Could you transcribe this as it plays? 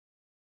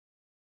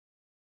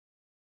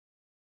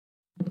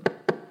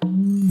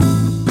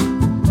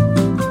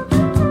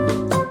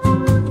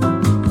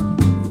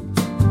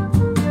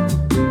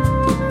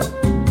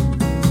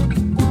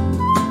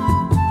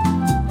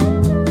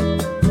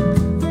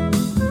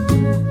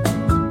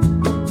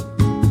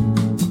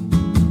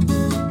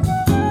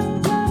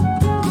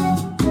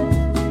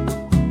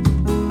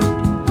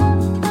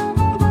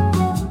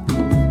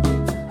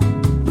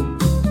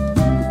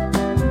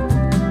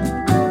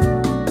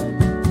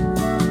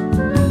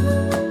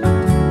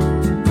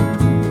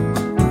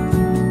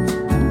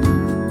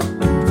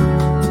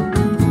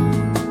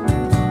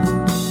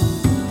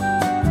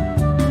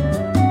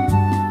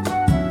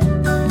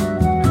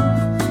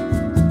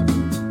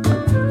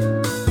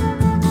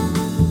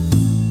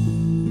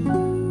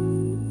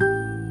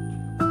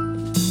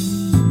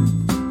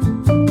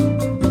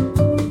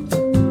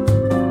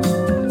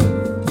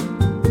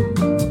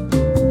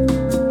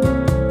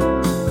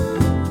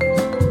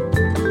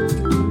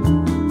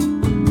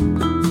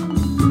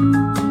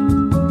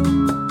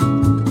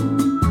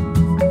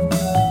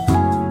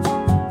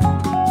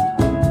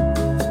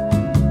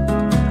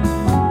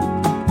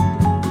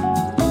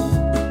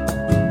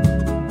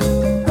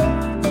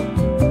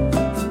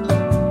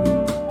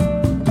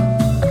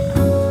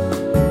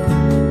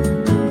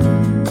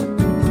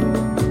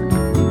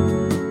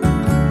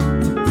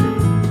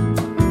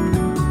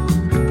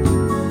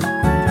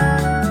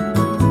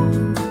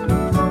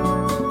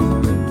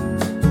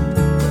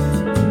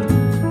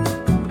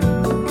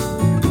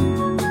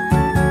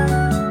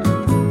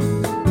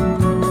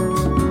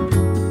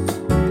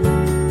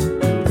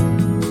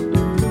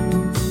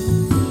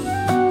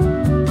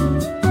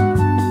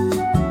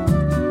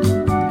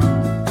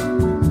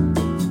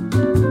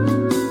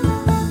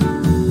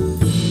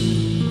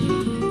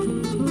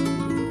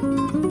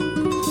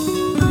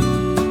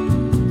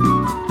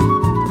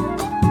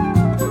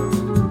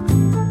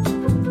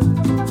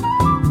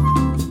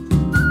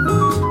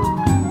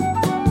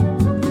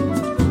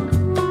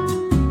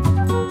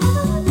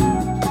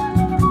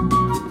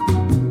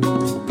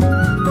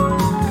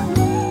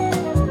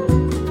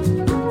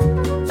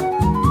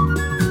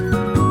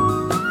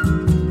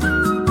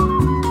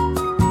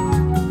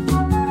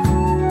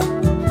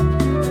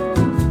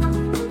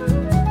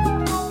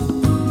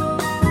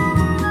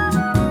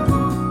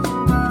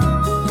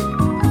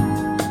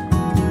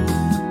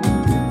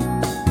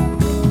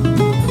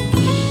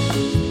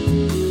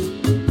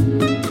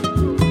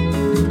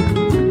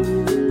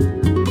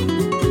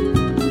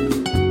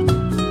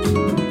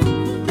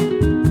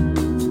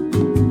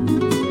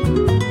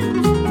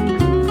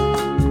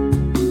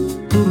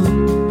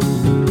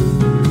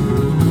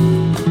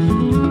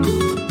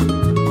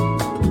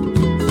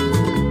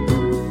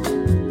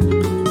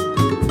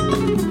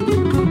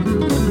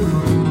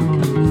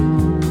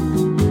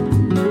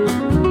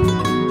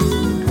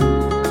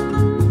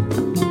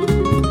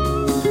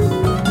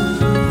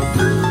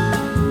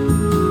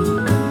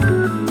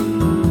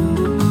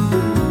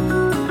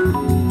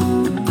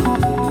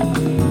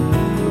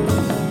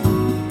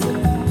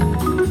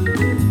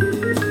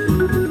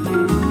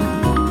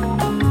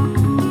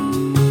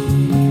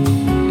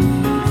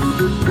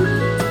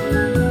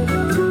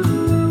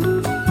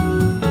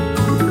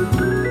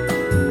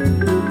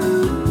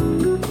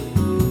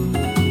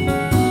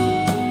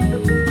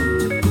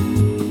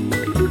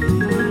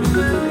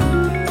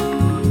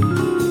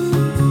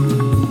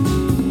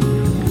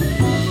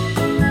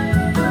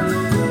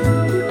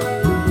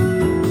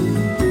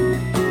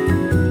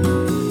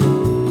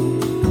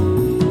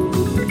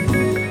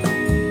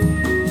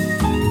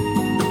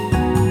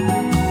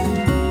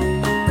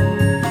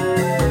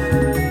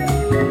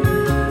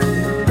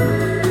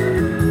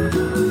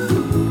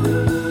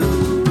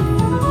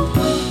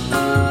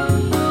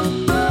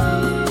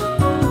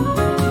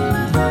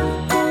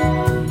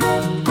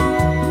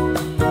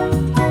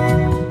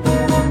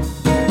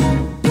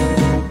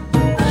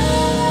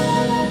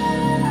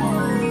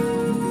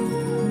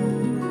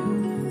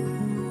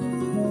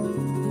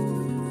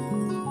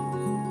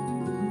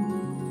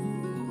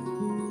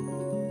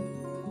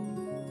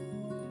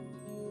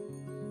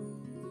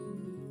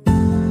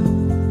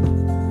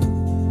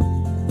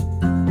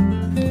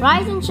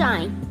Rise and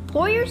shine.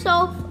 Pour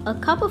yourself a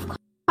cup of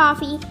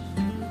coffee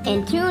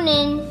and tune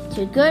in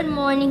to Good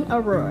Morning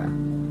Aurora.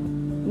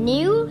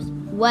 News,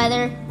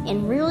 weather,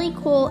 and really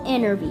cool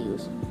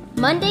interviews.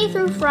 Monday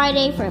through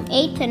Friday from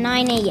 8 to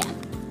 9 a.m.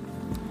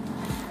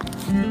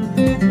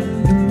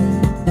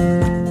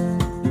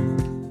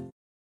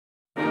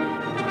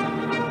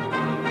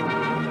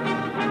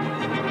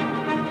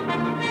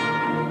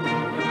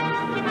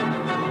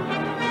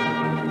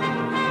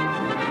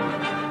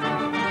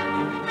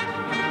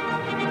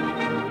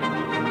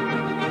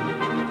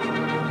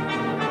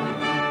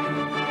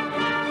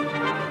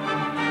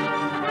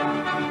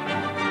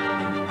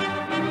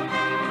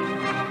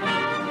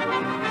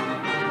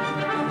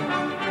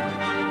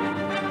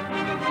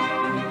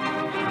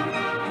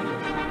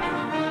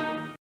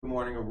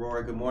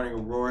 Good morning,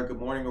 Aurora. Good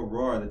morning,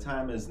 Aurora. The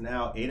time is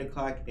now 8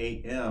 o'clock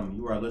a.m.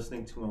 You are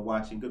listening to and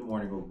watching Good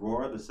Morning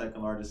Aurora, the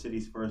second largest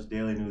city's first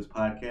daily news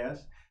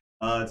podcast.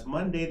 It's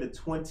Monday, the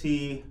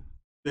 25th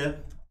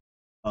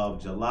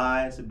of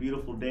July. It's a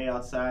beautiful day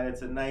outside.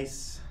 It's a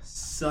nice,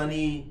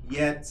 sunny,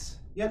 yet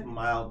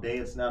mild day.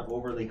 It's not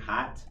overly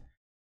hot.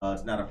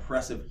 It's not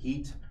oppressive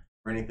heat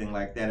or anything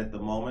like that at the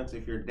moment.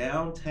 If you're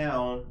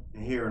downtown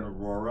here in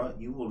Aurora,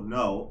 you will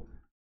know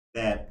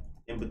that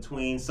in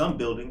between some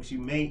buildings, you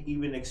may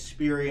even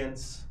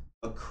experience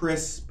a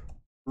crisp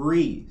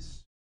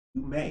breeze.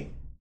 You may.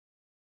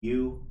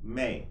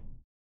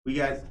 We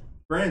got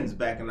friends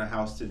back in the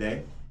house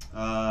today.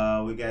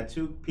 We got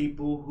two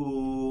people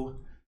who,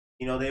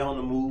 they on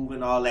the move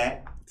and all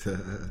that.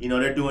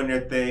 They're doing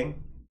their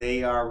thing.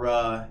 They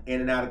are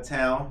in and out of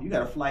town. You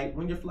got a flight.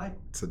 When's your flight?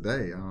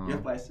 Today. Your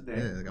flight's today.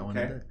 Yeah, I got one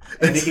today.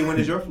 And Nikki, when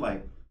is your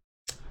flight?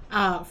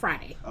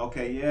 Friday.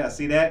 Okay, yeah.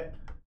 See that?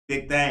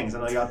 Big things. I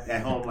know y'all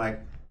at home like,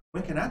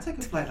 when can I take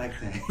a flight like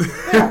that?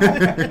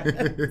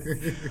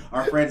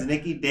 Our friends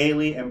Nikki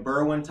Daly and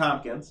Berwin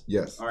Tompkins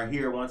are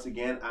here once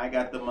again. I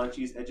Got the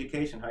Munchies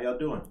Education. How y'all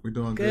doing? We're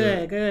doing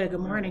good. Good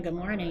morning. Good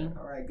morning.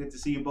 All right. Good to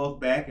see you both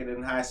back and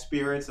in high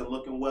spirits and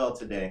looking well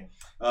today.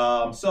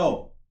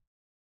 So,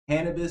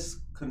 cannabis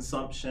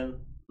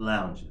consumption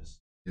lounges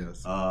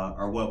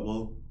are what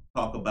we'll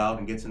talk about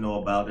and get to know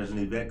about. There's an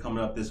event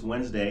coming up this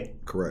Wednesday.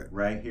 Correct.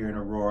 Right here in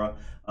Aurora.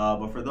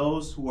 But for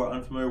those who are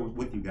unfamiliar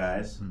with you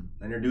guys,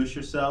 introduce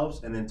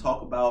yourselves and then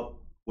talk about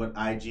what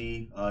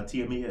IG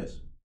TME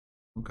is.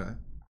 Okay.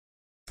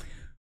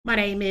 My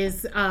name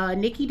is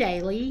Nikki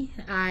Daly.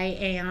 I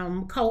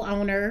am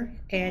co-owner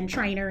and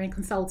trainer and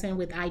consultant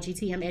with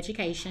IGTM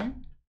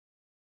Education.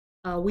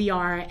 We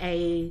are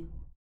a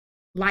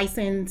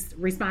licensed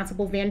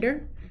responsible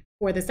vendor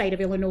for the state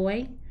of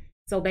Illinois.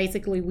 So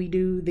basically we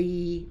do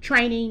the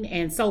training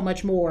and so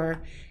much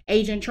more,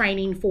 agent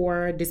training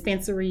for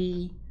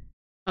dispensary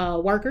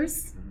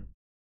workers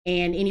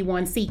and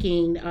anyone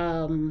seeking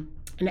an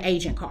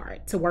agent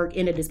card to work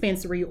in a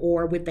dispensary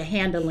or with the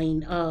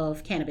handling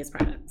of cannabis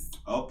products.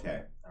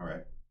 Okay, all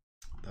right.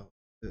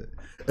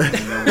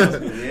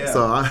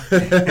 So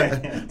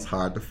it's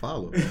hard to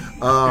follow.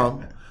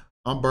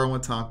 I'm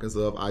Berwin Tompkins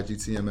of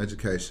IGTM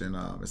Education.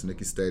 As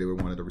Nikki stated, we're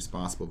one of the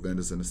responsible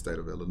vendors in the state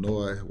of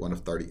Illinois, one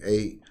of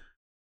 38.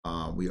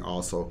 We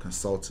also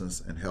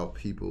consultants and help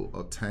people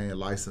obtain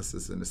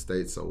licenses in the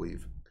state. So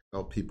we've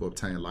helped people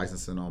obtain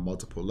licensing on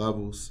multiple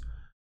levels,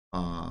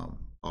 all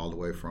the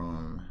way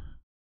from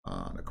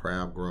the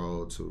craft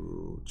grow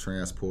to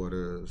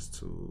transporters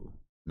to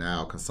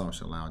now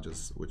consumption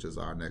lounges, which is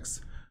our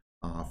next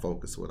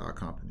focus with our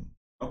company.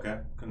 Okay,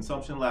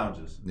 consumption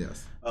lounges.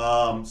 Yes.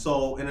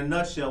 So in a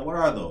nutshell, what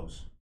are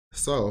those?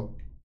 So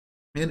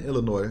in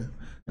Illinois,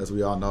 as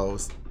we all know,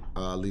 it's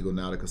legal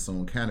now to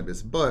consume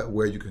cannabis, but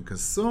where you can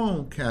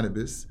consume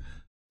cannabis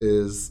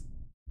is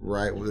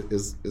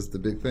the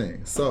big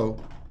thing.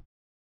 So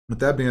with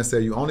that being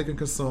said, you only can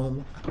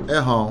consume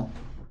at home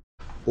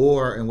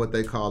or in what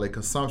they call a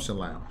consumption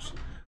lounge,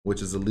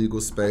 which is a legal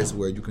space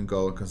where you can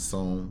go and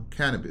consume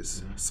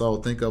cannabis. So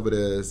think of it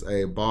as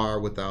a bar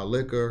without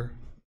liquor,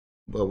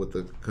 but with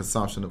the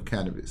consumption of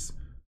cannabis.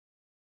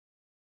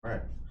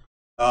 Right.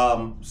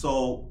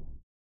 So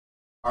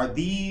are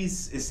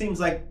these, it seems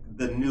like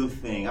the new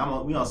thing.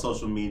 We on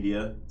social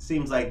media. It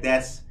seems like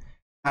that's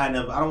kind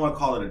of, I don't want to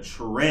call it a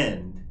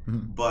trend,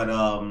 but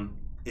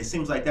it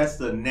seems like that's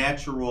the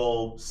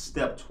natural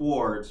step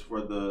towards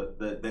for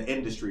the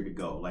industry to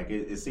go. Like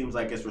it seems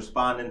like it's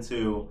responding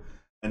to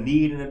a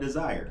need and a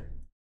desire,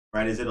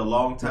 right? Is it a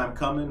long time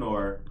coming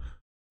or?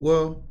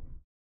 Well,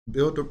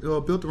 built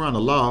around the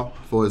law,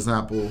 for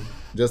example,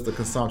 just the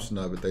consumption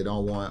of it. They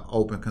don't want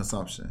open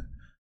consumption.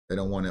 They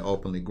don't want it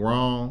openly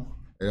grown.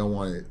 They don't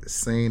want it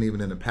seen even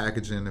in the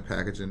packaging. The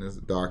packaging is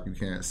dark. You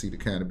can't see the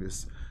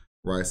cannabis,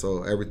 right?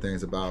 So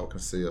everything's about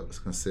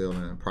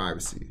concealing and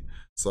privacy.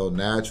 So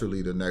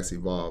naturally, the next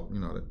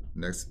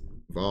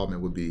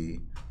involvement would be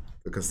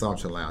the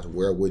consumption lounge.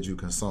 Where would you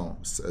consume?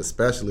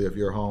 Especially if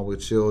you're home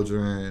with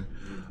children,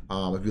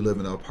 if you live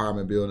in an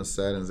apartment building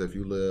settings, if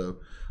you live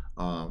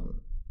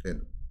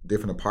in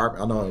different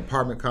apartment. I know an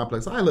apartment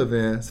complex I live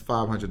in, it's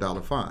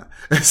 $500 fine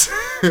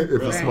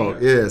if you smoke.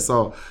 Yeah,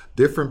 so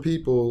different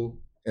people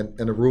and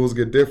the rules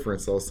get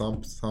different. So some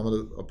of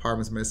the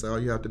apartments may say, oh,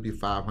 you have to be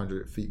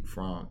 500 feet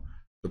from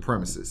the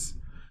premises.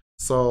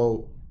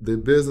 So the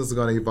business is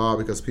going to evolve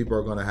because people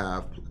are going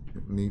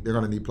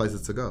to need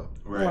places to go.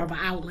 Right. More of an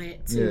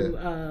outlet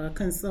to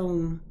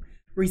consume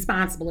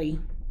responsibly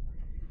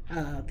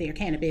their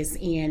cannabis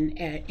in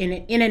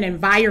an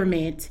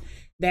environment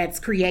that's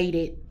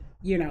created,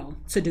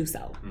 to do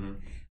so,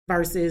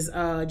 versus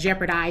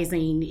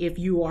jeopardizing if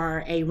you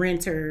are a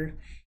renter.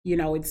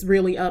 It's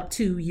really up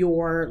to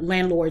your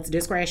landlord's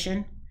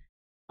discretion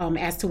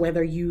as to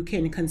whether you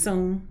can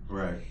consume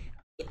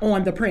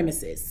on the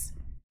premises.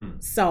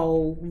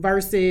 So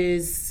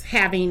versus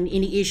having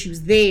any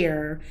issues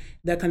there,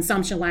 the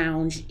consumption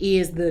lounge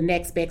is the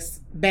next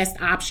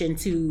best option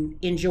to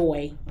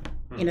enjoy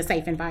in a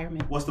safe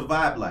environment. What's the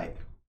vibe like?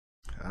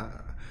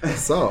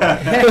 So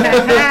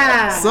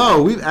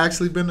we've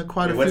actually been to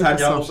quite a few. What time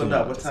y'all opened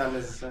up? What time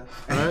is it?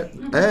 All right.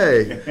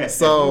 Hey,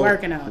 so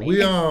working on it.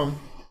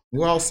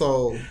 We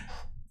also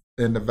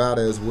in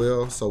Nevada as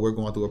well. So we're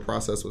going through a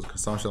process with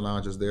consumption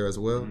lounges there as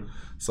well. Mm-hmm.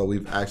 So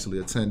we've actually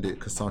attended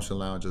consumption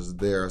lounges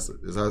there. So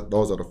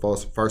those are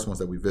the first ones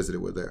that we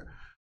visited with there.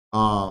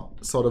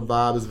 So the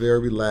vibe is very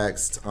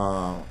relaxed.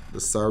 The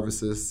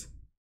services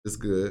is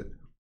good.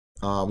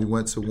 We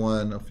went to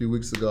one a few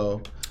weeks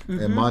ago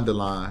in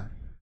Mundelein,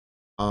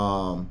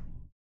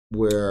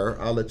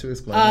 where I'll let you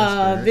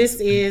explain.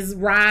 This is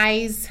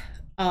Rise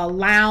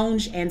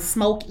Lounge and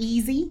Smoke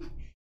Easy,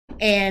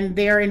 and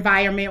their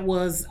environment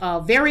was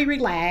very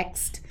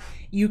relaxed.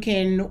 You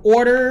can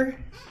order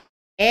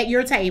at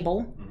your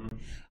table.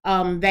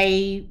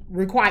 They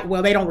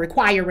don't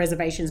require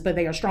reservations, but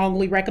they are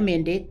strongly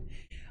recommended.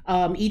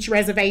 Each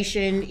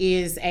reservation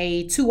is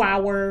a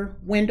 2-hour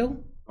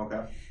window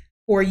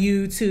for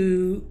you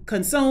to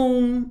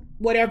consume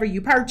whatever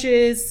you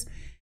purchase,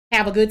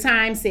 have a good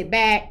time, sit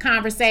back,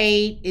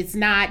 conversate. It's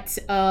not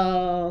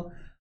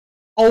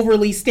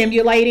overly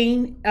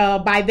stimulating.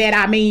 By that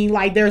I mean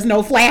like there's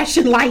no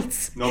flashing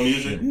lights. No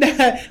music?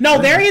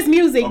 No, there is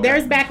music. Okay.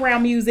 There's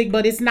background music,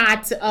 but it's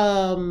not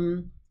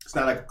it's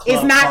not like a club.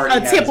 It's not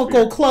a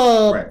typical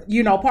club,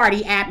 right.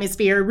 Party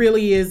atmosphere. It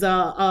really is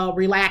a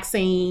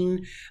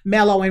relaxing,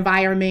 mellow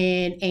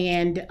environment,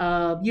 and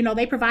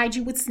they provide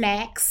you with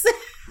snacks.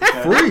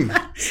 Free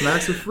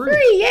snacks are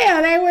free.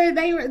 Yeah. They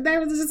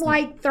were just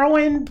like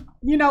throwing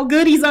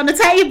goodies on the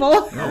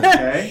table.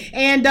 Okay.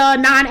 And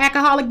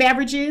non-alcoholic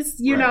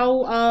beverages.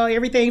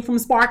 Everything from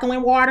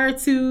sparkling water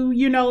to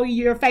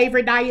your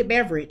favorite diet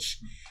beverage.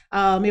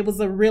 It was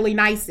a really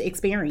nice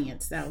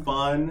experience. So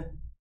fun.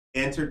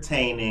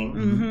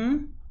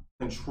 Entertaining,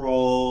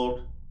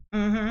 controlled,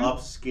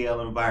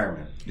 upscale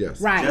environment.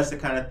 Yes, right. Just the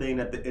kind of thing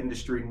that the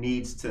industry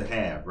needs to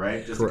have,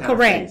 right? Just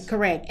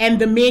Correct. And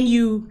the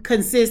menu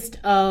consists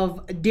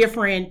of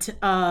different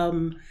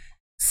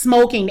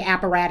smoking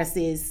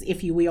apparatuses,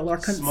 if you will, or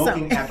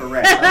smoking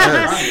apparatus. Right.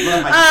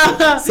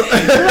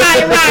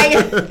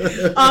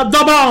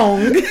 The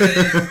bong.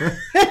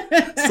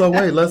 So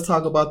wait, let's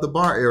talk about the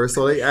bar area.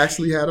 So they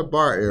actually had a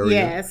bar area.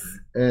 Yes.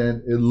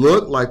 And it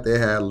looked like they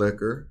had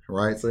liquor,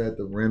 right? So they had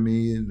the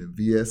Remy and the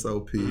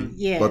VSOP.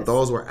 Yes. But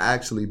those were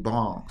actually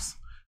bongs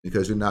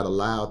because you're not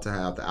allowed to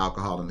have the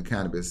alcohol and the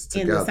cannabis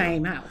together. In the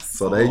same house.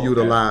 So they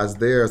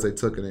utilized theirs. They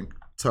took it and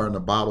turned the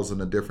bottles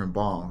into different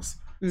bongs.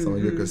 So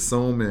when you're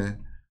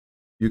consuming,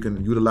 you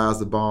can utilize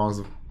the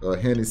bongs,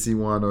 Hennessy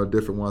one or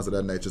different ones of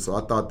that nature. So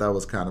I thought that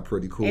was kind of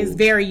pretty cool. It's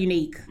very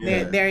unique.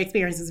 Yeah. Their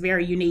experience is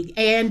very unique.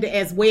 And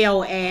as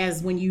well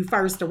as when you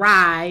first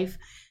arrive,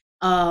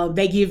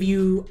 they give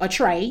you a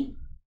tray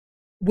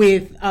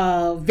with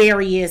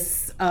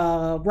various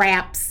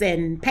wraps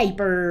and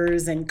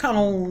papers and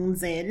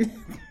cones and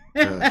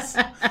Yes.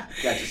 Got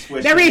your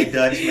Swiss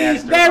Dutch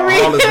master.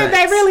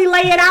 They really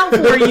lay it out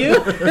for you.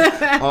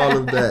 All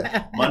of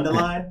that.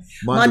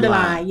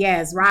 Mundelein,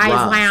 yes. Rise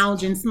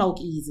Lounge and Smoke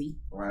Easy.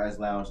 Rise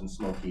Lounge and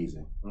Smoke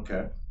Easy.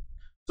 Okay.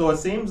 So it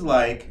seems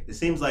like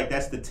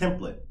that's the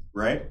template,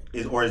 right?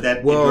 Is that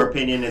in your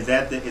opinion? Is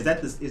that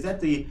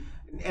the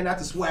and not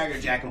the swagger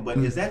jacking, but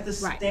is that the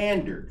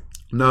standard?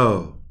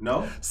 No.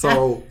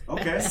 So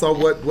okay. So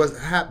what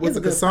happened with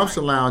the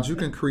consumption lounge? You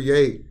can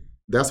create.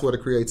 That's where the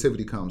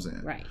creativity comes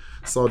in. Right.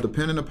 So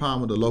depending upon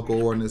what the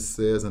local ordinance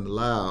says and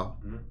allow,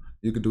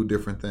 you can do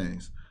different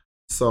things.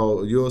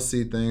 So you'll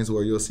see things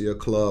where you'll see a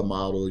club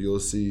model.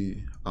 You'll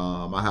see.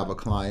 I have a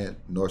client,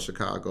 North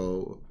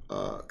Chicago.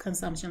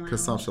 Consumption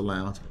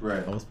Lounge.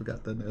 Right. I almost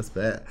forgot that. That's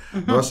bad.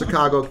 North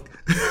Chicago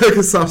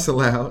Consumption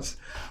Lounge,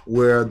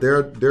 where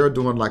they're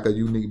doing like a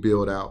unique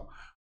build out.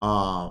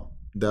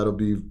 That'll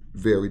be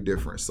very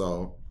different.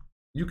 So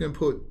you can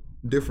put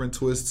different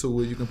twists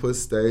to it. You can put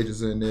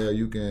stages in there.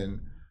 You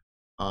can.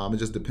 It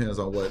just depends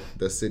on what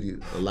the city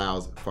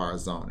allows as far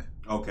as zoning.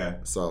 Okay.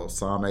 So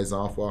some may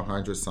zone for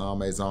 100, some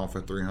may zone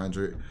for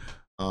 300,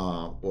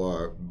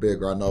 or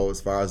bigger. I know as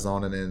far as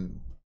zoning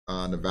in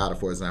Nevada,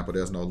 for example,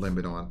 there's no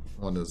limit on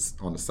the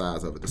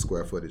size of it, the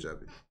square footage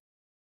of it.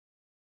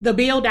 The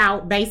build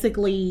out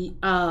basically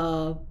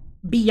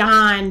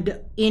beyond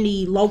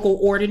any local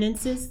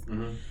ordinances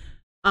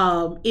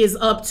is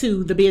up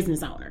to the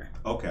business owner.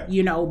 Okay.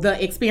 The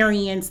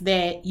experience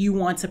that you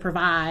want to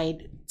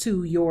provide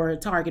to your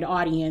target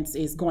audience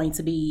is going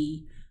to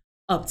be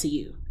up to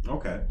you.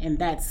 Okay. And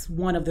that's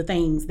one of the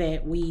things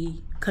that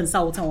we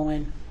consult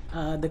on,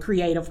 the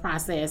creative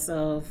process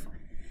of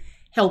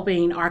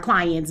helping our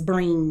clients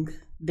bring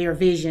their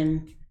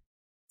vision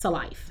to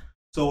life.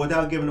 So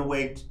without giving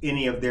away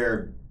any of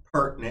their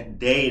pertinent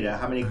data,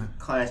 how many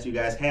clients do you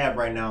guys have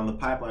right now in the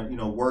pipeline,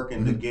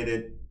 working to get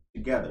it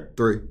together?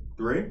 3.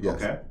 3? Yes.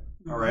 Okay.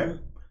 All right.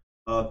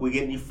 Can we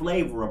get any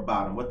flavor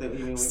about them?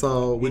 Can you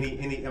sprinkle?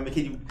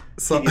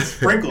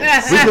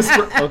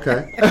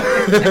 Okay.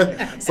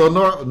 So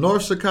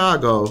North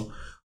Chicago,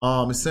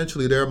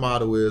 essentially their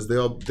motto is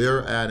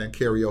they're adding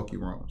karaoke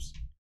rooms.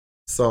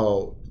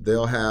 So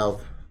they'll have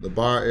the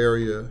bar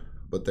area,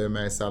 but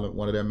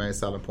one of their main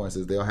selling points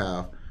is they'll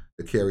have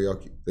the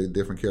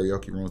different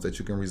karaoke rooms that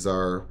you can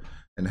reserve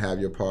and have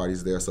your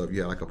parties there. So if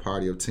you have like a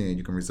party of 10,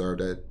 you can reserve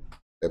that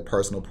that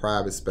personal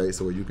private space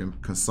where you can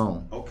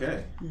consume.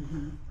 Okay.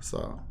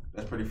 So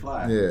that's pretty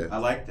fly. Yeah. I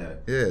like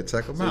that. yeah,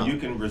 check them out. So you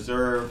can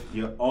reserve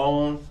your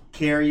own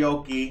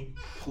karaoke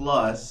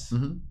plus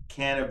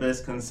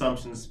cannabis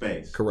consumption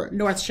space. Correct.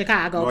 North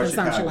Chicago North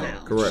Consumption Chicago.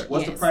 Lounge. Correct.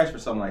 What's the price for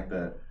something like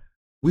that?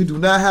 We do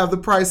not have the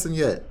pricing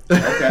yet.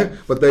 Okay.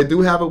 But they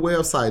do have a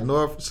website,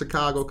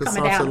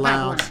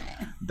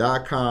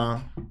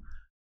 NorthChicagoConsumptionLounge.com.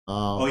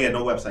 Oh yeah,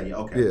 no website yet.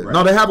 Okay. Yeah. Right.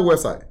 No, they have a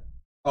website.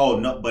 Oh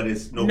no, but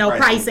it's no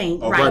pricing.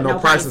 Oh, Right. Right, no no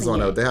prices pricing on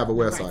yet. it. They have a No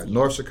website. pricing yet.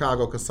 North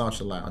Chicago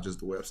Consumption Lounge is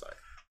the website.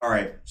 All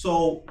right.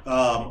 So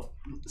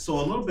so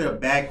a little bit of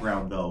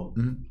background though.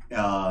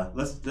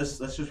 Let's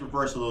just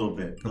reverse a little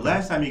bit. The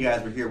last time you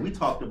guys were here, we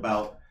talked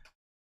about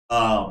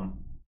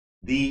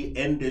the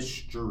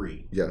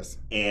industry. Yes.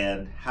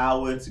 And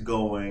how it's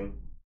going.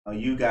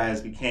 You guys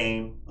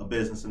became a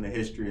business in the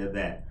history of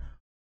that.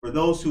 For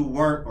those who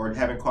weren't or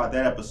haven't caught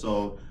that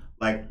episode,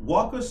 like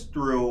walk us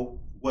through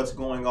what's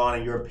going on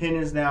in your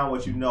opinions now,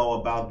 what you know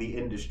about the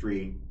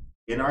industry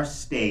in our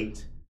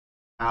state,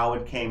 how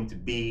it came to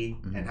be,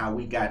 and how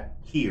we got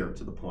here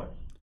to the point.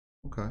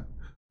 Okay.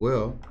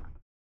 Well,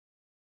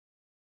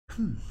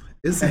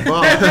 it's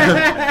evolved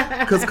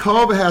because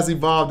COVID has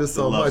evolved it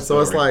so much.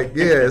 So it's like,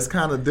 it's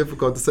kind of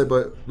difficult to say,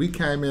 but we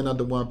came in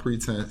under one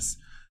pretense,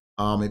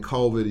 and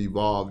COVID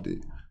evolved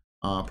it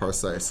per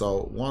se.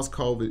 So once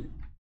COVID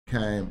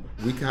came,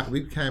 we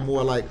became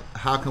more like,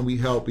 how can we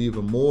help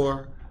even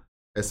more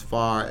as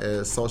far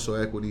as social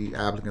equity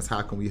applicants?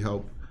 How can we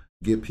help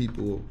get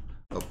people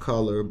of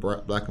color,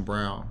 black and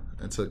brown,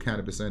 into the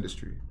cannabis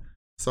industry?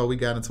 So we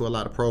got into a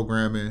lot of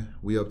programming.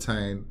 We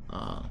obtained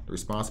the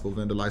responsible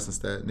vendor license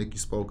that Nikki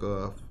spoke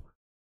of,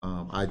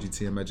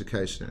 IGTM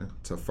Education,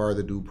 to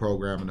further do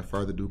programming, to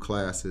further do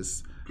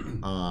classes.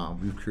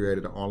 We've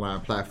created an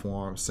online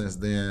platform since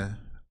then,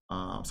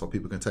 so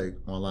people can take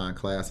online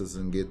classes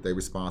and get their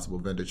responsible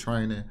vendor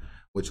training,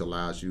 which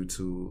allows you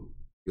to,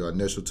 your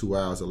initial 2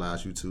 hours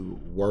allows you to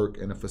work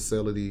in a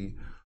facility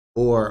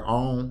or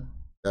own.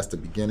 That's the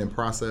beginning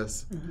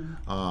process.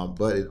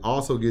 But it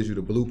also gives you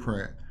the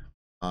blueprint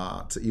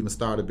to even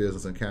start a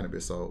business in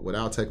cannabis. So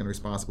without taking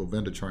responsible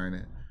vendor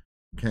training,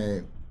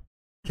 you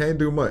can't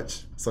do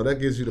much. So that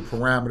gives you the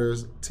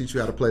parameters, teach you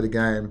how to play the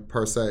game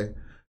per se.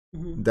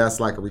 That's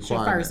like a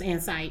requirement. Your first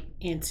insight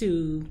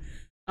into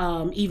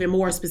even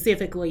more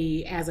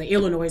specifically as an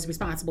Illinois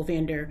responsible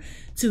vendor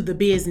to the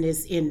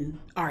business in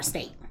our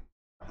state.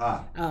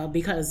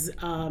 Because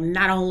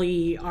not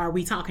only are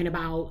we talking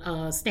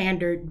about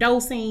standard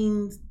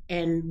dosing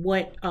and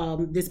what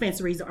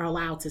dispensaries are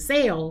allowed to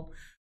sell,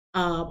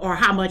 or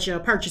how much a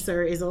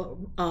purchaser is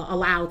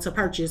allowed to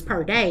purchase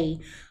per day,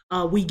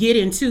 we get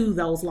into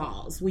those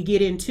laws. We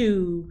get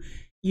into,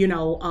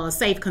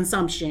 safe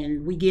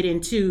consumption. We get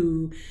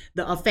into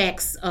the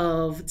effects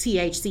of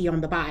THC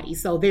on the body.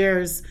 So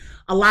there's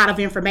a lot of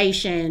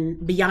information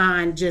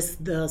beyond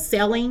just the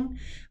selling,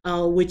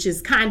 which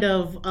is kind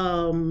of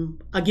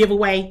a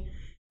giveaway.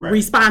 Right.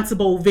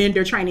 Responsible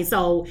vendor training.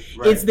 So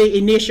it's the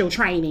initial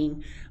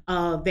training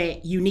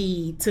that you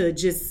need to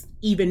just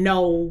even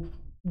know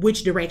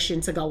which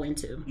direction to go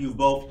into. You've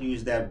both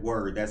used that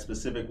word, that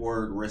specific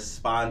word,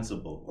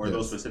 responsible, or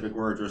those specific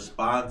words,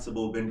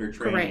 responsible vendor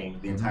training,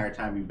 the entire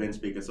time you've been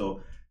speaking. So,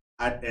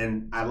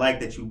 I like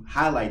that you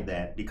highlight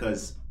that,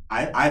 because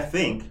I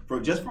think,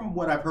 from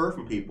what I've heard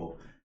from people,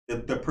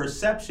 the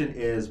perception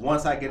is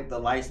once I get the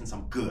license,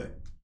 I'm good.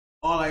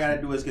 All I got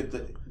to do is get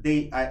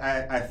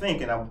I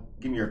think, and I'll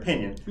give me your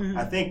opinion,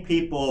 I think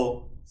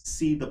people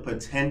see the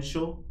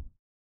potential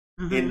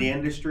in the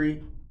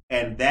industry,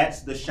 and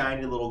that's the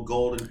shiny little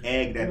golden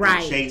egg that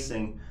they're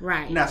chasing.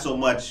 Right. Not so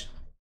much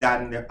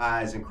dotting their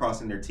I's and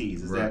crossing their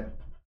T's. Is that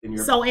in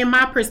your... So in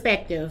my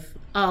perspective,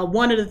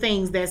 one of the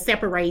things that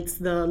separates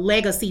the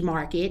legacy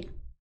market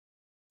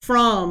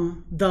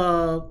from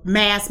the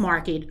mass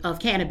market of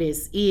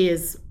cannabis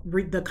is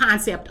the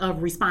concept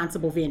of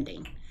responsible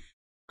vending.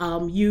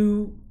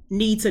 You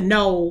need to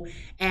know,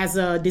 as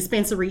a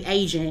dispensary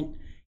agent,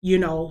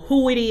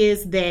 who it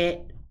is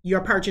that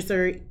your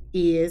purchaser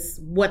is,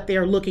 what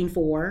they're looking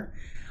for,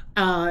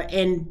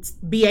 and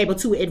be able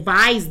to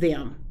advise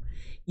them,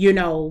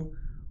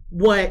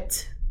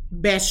 what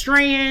best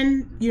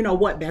strand,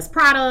 what best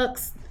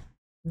products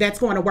that's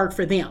going to work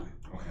for them.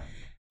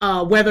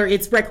 Whether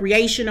it's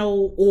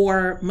recreational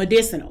or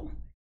medicinal,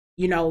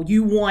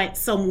 you want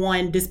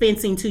someone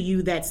dispensing to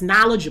you that's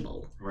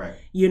knowledgeable. Right.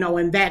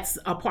 And that's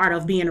a part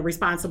of being a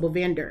responsible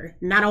vendor.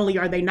 Not only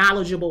are they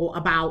knowledgeable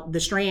about the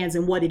strands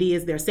and what it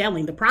is they're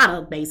selling, the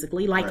product,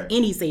 basically, like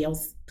any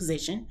sales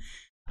position,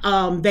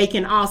 they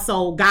can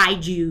also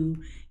guide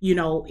you,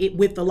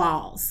 with the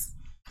laws.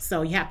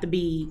 So you have to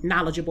be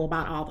knowledgeable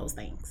about all those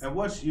things. And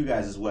what's you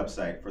guys'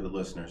 website for the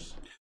listeners?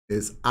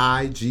 It's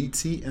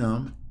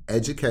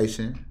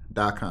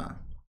IGTMeducation.com.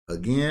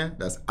 Again,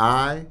 that's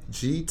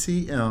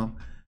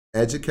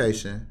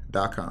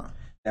IGTMeducation.com.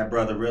 That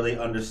brother really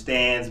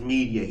understands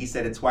media. He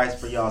said it twice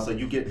for y'all, so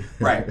you get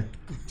right.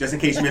 Just in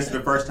case you missed it the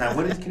first time.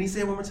 Can he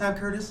say it one more time,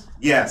 Curtis?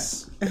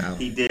 Yes,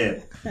 he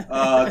did.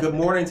 Good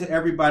morning to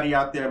everybody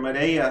out there.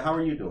 Medea, how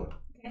are you doing?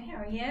 Good,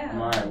 how are you?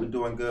 All right, we're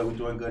doing good. We're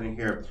doing good in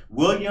here.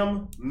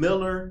 William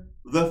Miller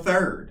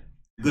III.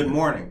 Good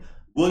morning.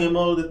 William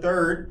Miller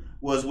III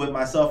was with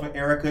myself and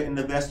Erica in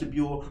the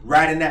vestibule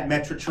riding that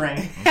Metro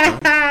train.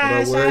 Shout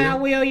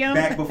out, William.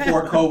 Back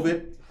before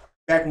COVID.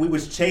 Back when we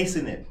was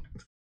chasing it.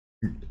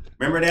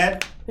 Remember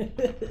that?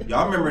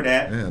 Y'all remember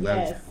that? Yeah,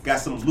 Yes.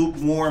 Got some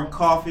lukewarm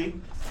coffee,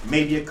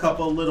 maybe a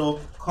couple little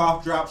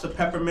cough drops of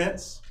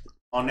peppermints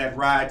on that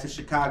ride to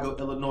Chicago,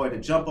 Illinois, to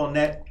jump on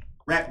that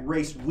rat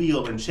race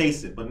wheel and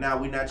chase it. But now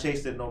we're not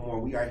chasing it no more.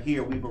 We are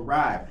here. We've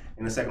arrived.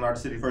 And the Second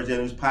Largest City First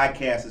Daily News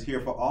podcast is here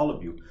for all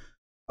of you.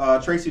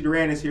 Tracy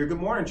Duran is here. Good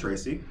morning,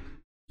 Tracy.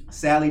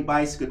 Sally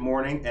Bice, good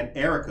morning. And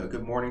Erica,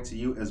 good morning to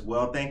you as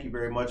well. Thank you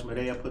very much.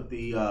 Medea put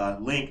the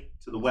link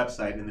to the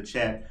website in the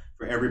chat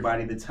for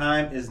everybody. The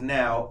time is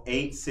now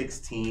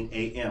 8:16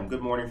 a.m.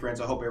 Good morning,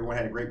 friends. I hope everyone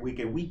had a great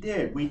weekend. We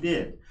did.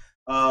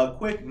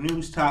 Quick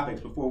news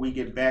topics before we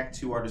get back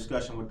to our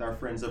discussion with our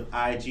friends of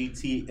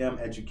IGTM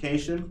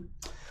Education.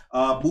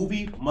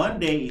 Movie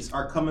Mondays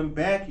are coming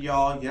back,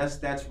 y'all. Yes,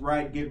 that's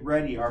right. Get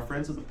ready. Our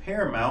friends of the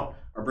Paramount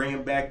are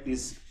bringing back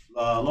this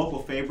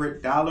local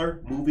favorite,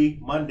 Dollar Movie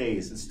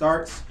Mondays. It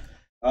starts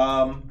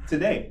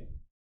today.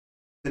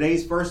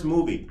 Today's first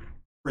movie,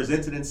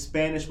 presented in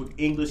Spanish with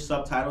English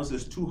subtitles,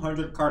 is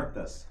 200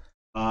 Cartas.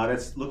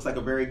 That looks like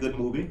a very good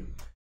movie.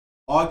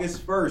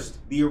 August 1st,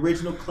 the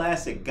original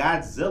classic,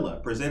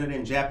 Godzilla, presented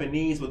in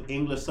Japanese with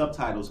English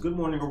subtitles. Good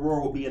Morning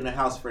Aurora will be in the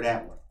house for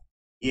that one.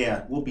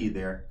 Yeah, we'll be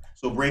there.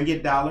 So bring your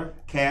dollar,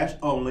 cash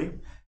only,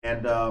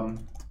 and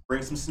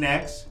bring some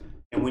snacks.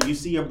 And when you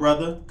see your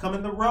brother, come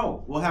in the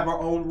row. We'll have our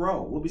own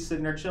row. We'll be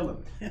sitting there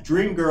chilling.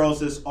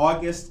 Dreamgirls is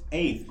August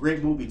 8th.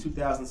 Great movie,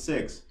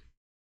 2006.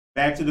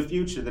 Back to the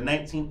Future, the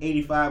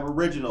 1985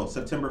 original,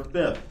 September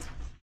 5th.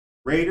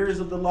 Raiders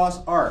of the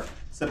Lost Ark,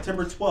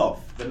 September 12th.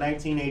 The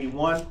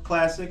 1981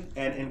 classic.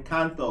 And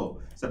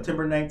Encanto,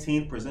 September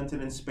 19th,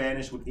 presented in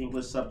Spanish with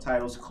English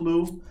subtitles.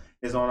 Clue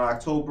is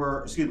on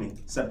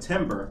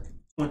September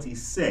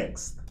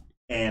 26th.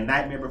 And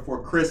Nightmare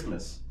Before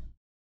Christmas,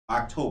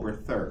 October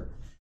 3rd.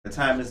 The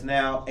time is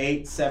now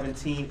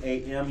 8:17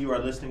 a.m. You are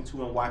listening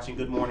to and watching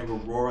Good Morning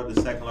Aurora,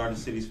 the second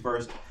largest city's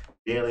first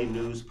daily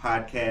news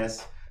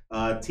podcast.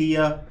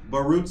 Tia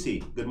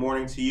Baruti, good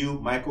morning to you.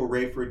 Michael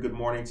Rayford, good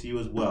morning to you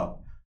as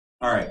well.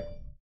 All right.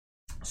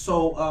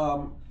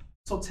 So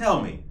tell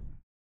me,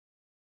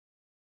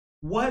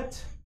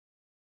 what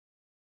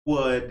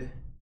would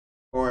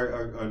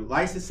or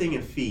licensing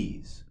and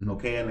fees,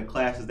 okay, and the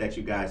classes that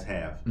you guys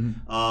have.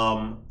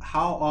 How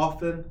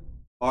often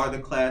are the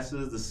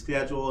classes, the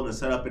schedule, and the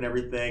setup, and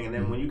everything? And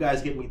then when you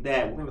guys get with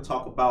that, we're gonna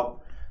talk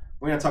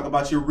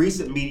about your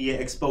recent media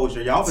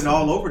exposure. Y'all been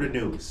all over the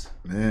news.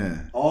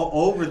 Man. All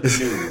over the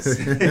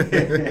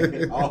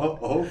news. All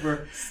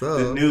over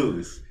the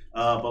news.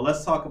 But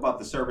let's talk about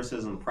the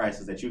services and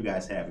prices that you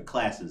guys have, and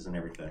classes and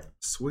everything.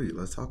 Sweet,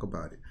 let's talk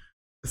about it.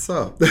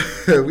 So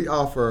we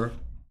offer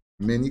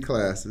many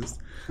classes.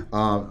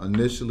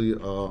 Initially,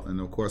 and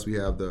of course we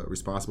have the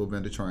responsible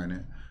vendor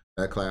training.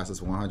 That class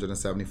is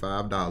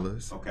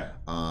 $175. Okay.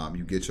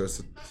 You get your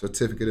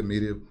certificate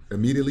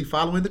immediately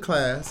following the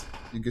class.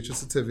 You get your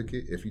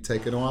certificate. If you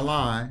take it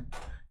online,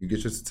 you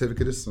get your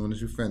certificate as soon as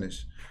you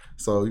finish.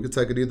 So you can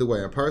take it either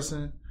way, in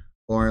person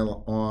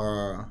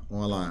or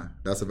online.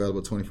 That's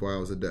available 24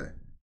 hours a day.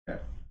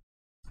 Okay.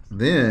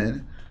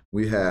 Then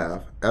we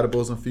have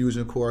edibles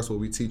infusion course, where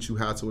we teach you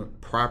how to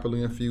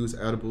properly infuse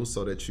edibles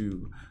so that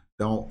you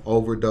don't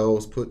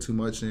overdose, put too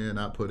much in,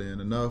 not put in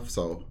enough.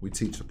 So we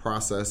teach a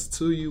process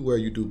to you where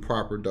you do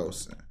proper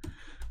dosing.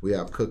 We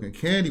have cooking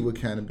candy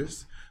with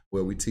cannabis,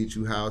 where we teach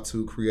you how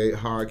to create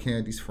hard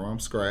candies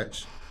from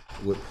scratch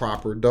with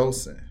proper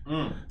dosing.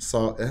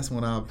 So that's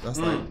when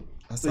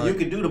So you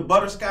can do the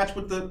butterscotch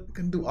with the... You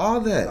can do all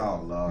that.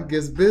 Oh, Lord. It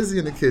gets busy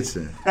in the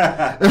kitchen.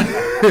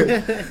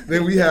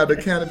 Then we have the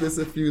cannabis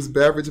infused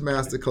beverage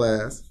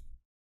masterclass.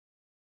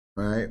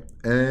 All right.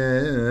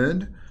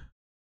 And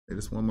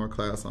there's one more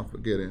class I'm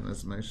forgetting.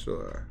 Let's make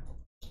sure.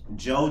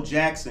 Joe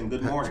Jackson,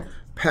 good morning.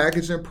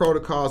 Packaging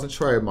protocols and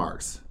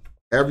trademarks.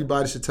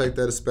 Everybody should take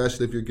that,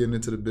 especially if you're getting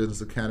into the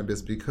business of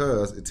cannabis,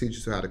 because it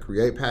teaches you how to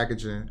create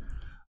packaging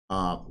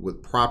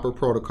with proper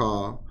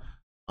protocol,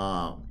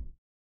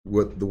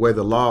 with the way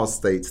the law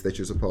states that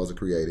you're supposed to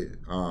create it.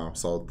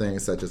 So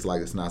things such as,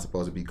 like, it's not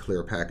supposed to be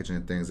clear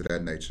packaging, things of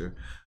that nature.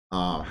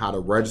 How to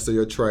register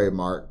your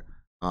trademark.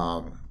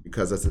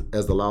 Because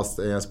as the law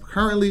stands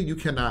currently, you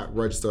cannot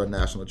register a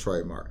national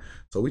trademark.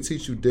 So we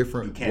teach you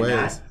different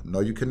ways.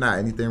 No, you cannot.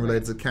 Anything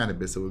related to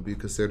cannabis, it would be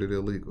considered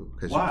illegal.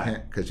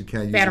 Why? Because you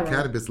can't use the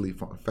cannabis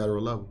leaf on a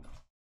federal level.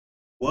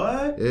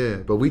 What? Yeah,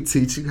 but we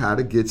teach you how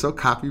to get your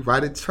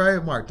copyrighted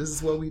trademark. This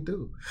is what we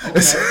do.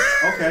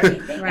 Okay.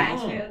 They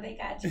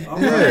got you. All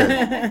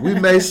yeah. right. We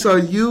make sure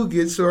you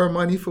get your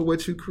money for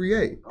what you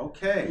create.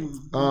 Okay.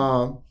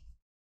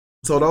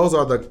 So those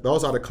are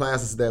the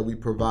classes that we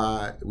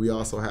provide. We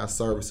also have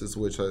services,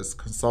 which is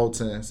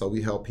consulting. So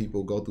we help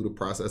people go through the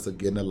process of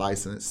getting a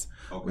license.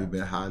 Okay. We've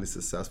been highly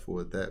successful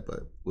with that,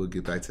 but we'll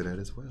get back to that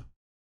as well.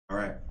 All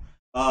right.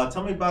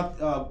 Tell me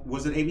about,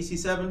 was it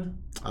ABC7?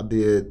 I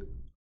did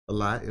a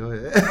lot. Go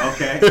ahead.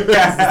 Okay.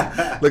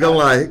 Look, I'm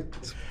like.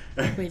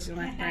 Which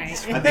one? Right. I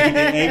think you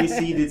did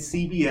ABC, you did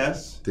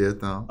CBS. Did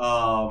them.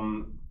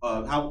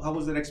 How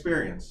was that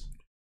experience?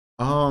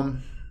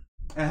 Um,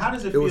 And how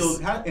does it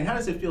feel? How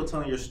does it feel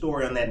telling your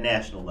story on that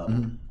national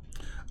level?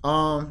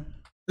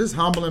 It's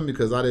humbling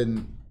because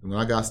when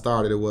I got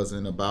started, it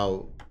wasn't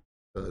about,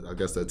 I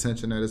guess, the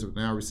attention that it's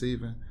now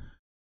receiving.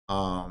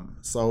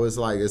 So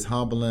it's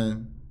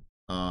humbling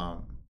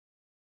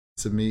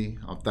to me.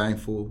 I'm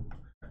thankful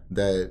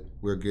that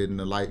we're getting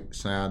the light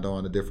shined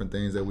on the different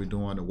things that we're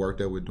doing, the work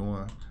that we're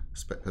doing,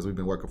 because we've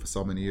been working for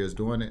so many years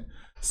doing it.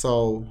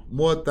 So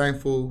more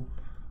thankful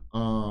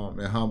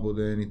and humble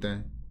than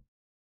anything.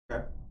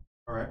 Okay.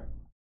 All right.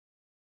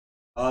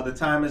 The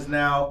time is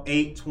now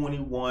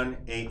 8:21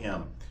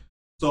 a.m.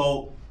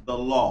 So the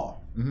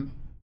law. Mm-hmm.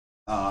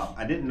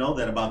 I didn't know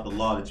that about the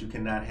law, that you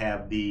cannot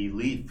have the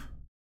leaf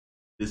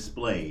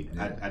displayed.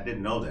 Yeah. I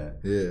didn't know that.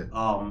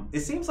 Yeah.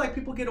 It seems like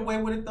people get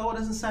away with it though.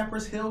 Doesn't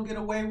Cypress Hill get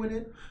away with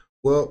it?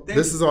 Well,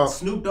 this is on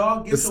Snoop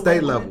Dogg gets the state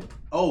away level. with it?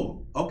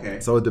 Oh,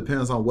 okay. So it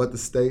depends on what the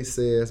state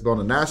says, but on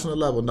the national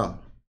level, no.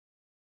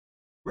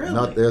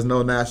 Really? There's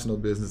no national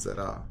business at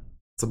all.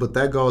 So, but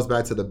that goes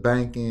back to the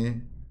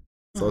banking.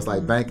 So it's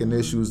like banking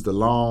issues, the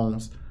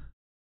loans,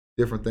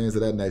 different things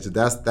of that nature.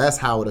 That's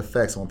how it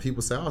affects. When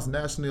people say, "Oh, it's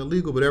nationally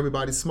illegal," but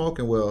everybody's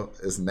smoking. Well,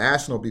 it's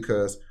national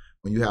because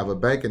when you have a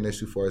banking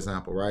issue, for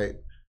example, right?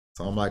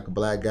 So I'm like a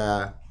black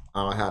guy.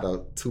 I had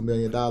a $2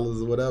 million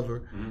or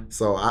whatever. Mm-hmm.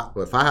 So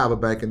if I have a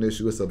banking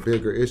issue, it's a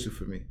bigger issue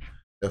for me.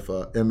 If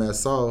a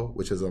MSO,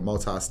 which is a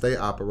multi-state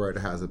operator,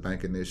 has a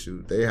banking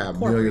issue, they have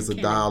millions of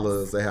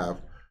dollars. They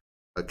have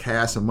a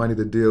cash and money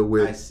to deal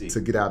with to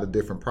get out of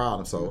different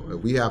problems. So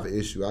if we have an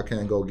issue, I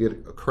can't go get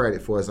a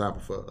credit, for example,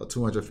 for a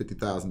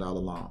 $250,000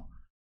 loan,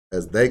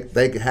 as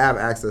they have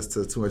access to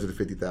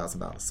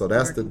 $250,000. So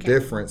that's the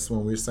difference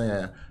when we're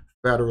saying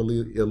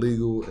federally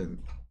illegal, and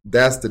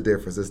that's the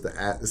difference. It's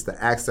the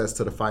access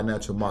to the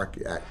financial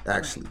market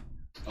actually.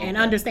 Okay. And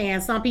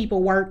understand, some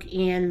people work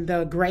in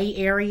the gray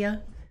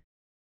area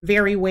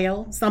very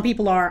well. Some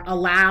people are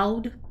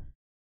allowed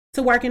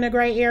to work in a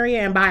gray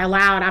area, and by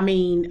allowed, I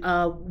mean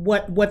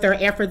what their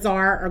efforts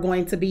are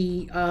going to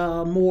be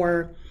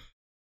more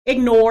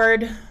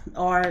ignored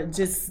or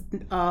just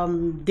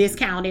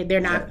discounted. They're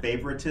not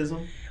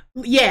favoritism.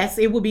 Yes,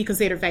 it would be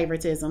considered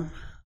favoritism.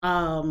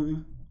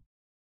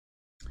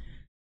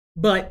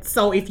 But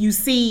so if you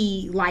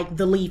see like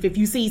the leaf, if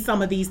you see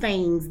some of these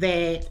things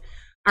that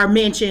are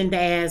mentioned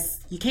as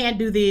you can't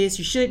do this,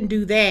 you shouldn't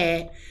do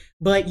that,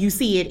 but you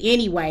see it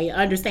anyway,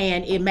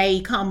 understand it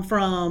may come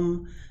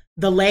from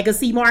the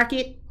legacy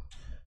market.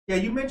 Yeah,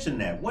 you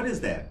mentioned that. What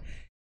is that?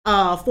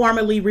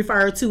 Formerly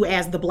referred to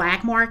as the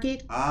black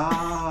market.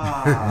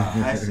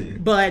 I see.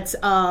 But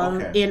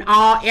in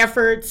all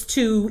efforts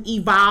to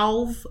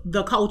evolve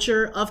the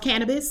culture of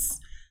cannabis,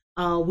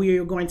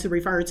 we're going to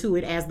refer to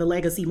it as the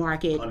legacy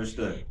market.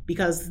 Understood.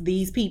 Because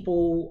these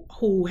people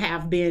who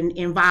have been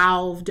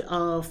involved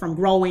from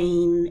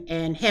growing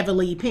and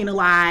heavily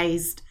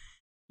penalized,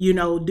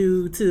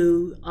 due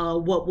to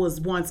what was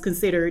once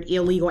considered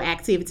illegal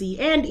activity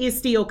and is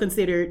still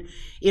considered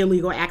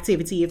illegal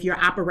activity if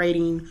you're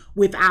operating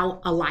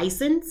without a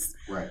license.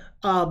 Right.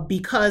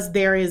 Because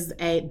there is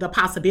the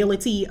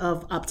possibility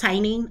of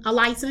obtaining a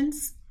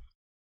license.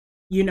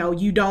 We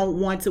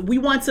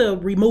want to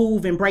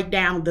remove and break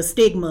down the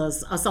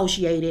stigmas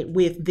associated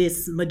with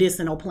this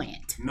medicinal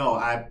plant. No,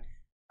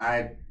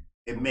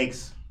 it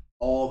makes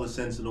all the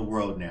sense in the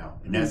world now,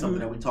 and that's something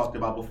that we talked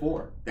about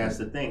before. That's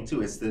the thing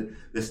too. It's the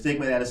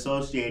stigma that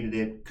associated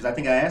it. Because I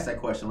think I asked that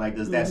question, like,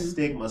 does that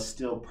stigma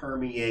still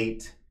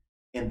permeate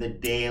in the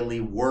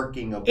daily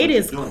working of what it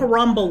is doing?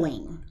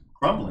 Crumbling.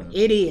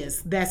 It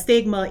is. That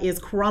stigma is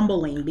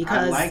crumbling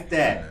because I like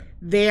that.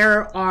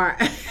 There are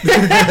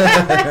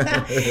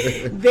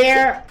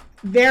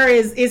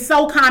it's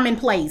so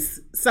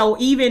commonplace. So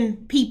even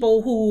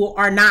people who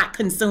are not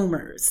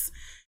consumers,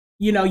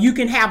 you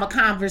can have a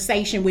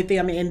conversation with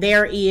them and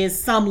there is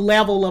some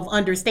level of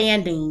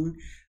understanding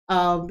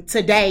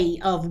today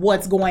of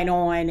what's going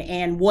on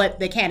and what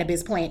the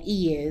cannabis plant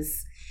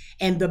is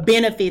and the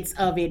benefits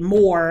of it,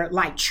 more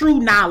like true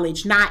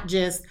knowledge, not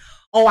just,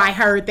 oh, I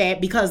heard that,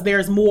 because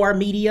there's more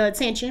media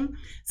attention.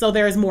 So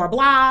there's more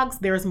blogs,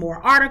 there's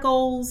more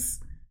articles,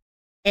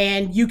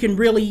 and you can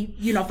really,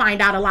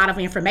 find out a lot of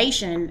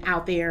information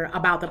out there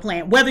about the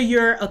plant, whether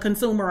you're a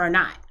consumer or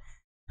not.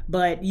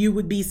 But you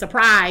would be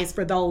surprised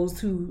for those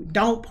who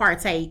don't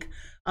partake.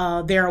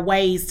 There are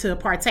ways to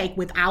partake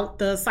without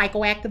the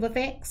psychoactive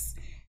effects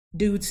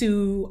due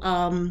to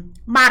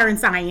modern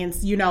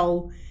science.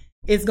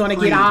 It's going to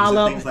get all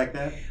of things like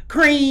that.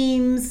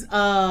 Creams,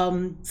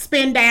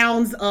 spin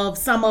downs of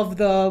some of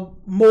the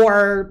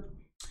more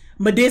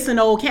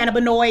medicinal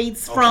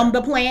cannabinoids from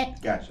the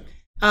plant. Gotcha.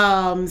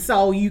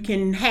 So you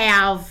can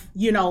have,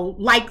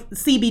 like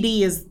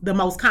CBD is the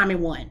most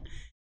common one.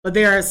 But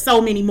there are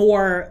so many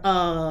more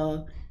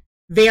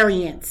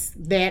variants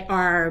that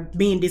are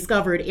being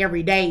discovered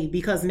every day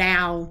because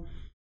now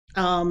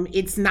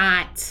It's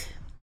not,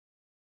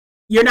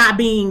 you're not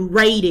being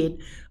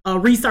rated.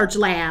 Research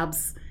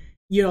labs,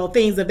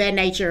 things of that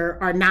nature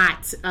are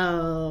not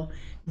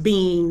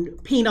being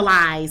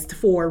penalized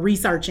for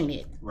researching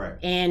it. Right.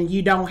 And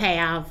you don't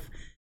have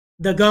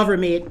the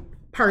government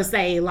per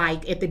se,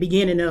 like at the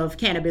beginning of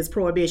cannabis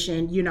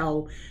prohibition,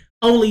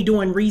 only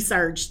doing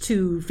research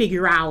to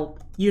figure out,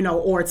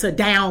 or to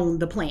down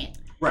the plant.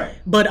 Right.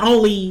 But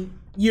only,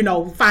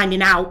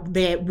 finding out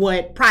that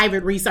what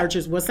private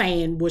researchers were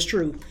saying was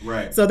true.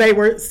 Right. So they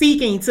were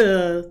seeking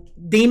to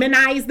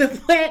demonize the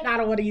plant. I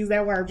don't want to use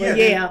that word, but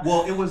yeah.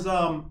 Well, it was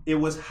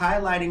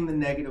highlighting the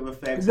negative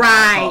effects.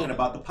 Right. And talking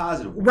about the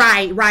positive ones.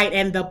 Right.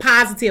 And the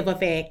positive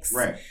effects.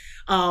 Right.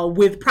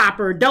 With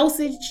proper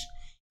dosage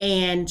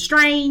and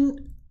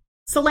strain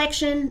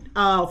selection,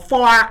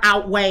 far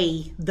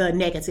outweigh the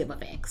negative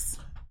effects.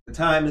 The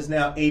time is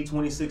now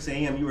 8:26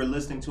 a.m. You are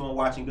listening to and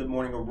watching Good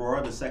Morning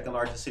Aurora, the second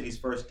largest city's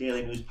first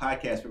daily news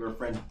podcast with our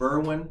friends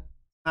Berwin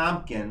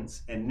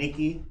Tompkins and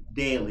Nikki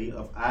Daly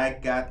of I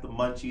Got the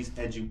Munchies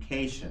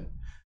Education.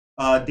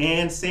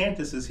 Dan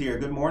Santos is here.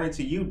 Good morning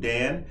to you,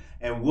 Dan.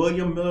 And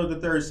William Miller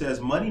III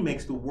says, money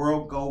makes the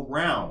world go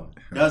round,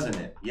 doesn't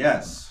it?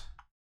 Yes.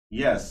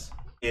 Yes,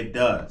 it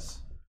does.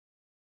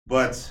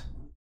 But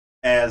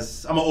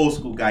as I'm an old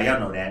school guy, y'all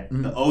know that.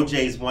 The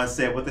OJs once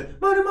said with the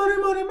money, money,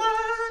 money, money.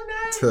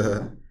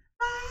 Can't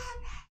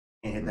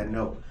hit that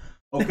note.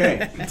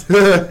 Okay.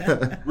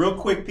 Real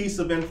quick piece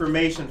of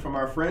information from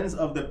our friends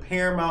of the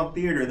Paramount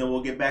Theater, then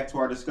we'll get back to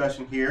our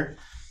discussion here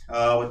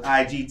with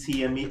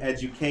IGTME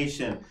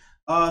Education.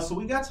 So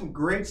we got some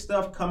great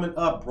stuff coming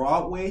up.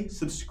 Broadway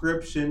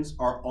subscriptions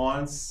are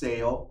on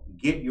sale.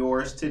 Get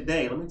yours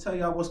today. Let me tell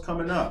y'all what's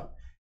coming up.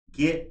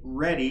 Get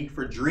ready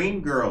for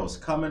Dreamgirls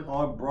coming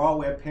on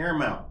Broadway at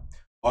Paramount,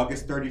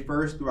 August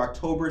 31st through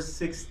October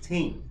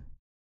 16th.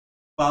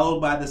 Followed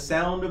by The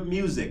Sound of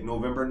Music,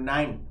 November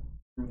 9th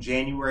through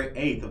January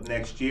 8th of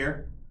next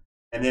year.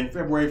 And then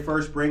February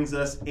 1st brings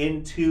us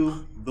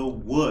Into the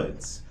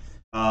Woods.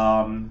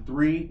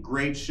 3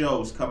 great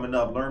shows coming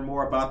up. Learn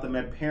more about them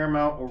at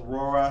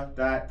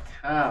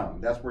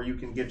ParamountAurora.com. That's where you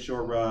can get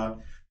your,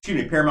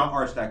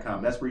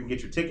 ParamountArts.com. That's where you can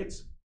get your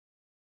tickets.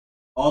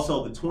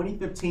 Also, the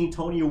 2015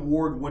 Tony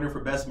Award winner for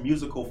Best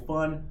Musical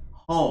Fun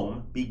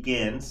Home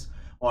begins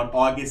on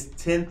August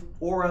 10th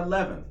or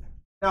 11th.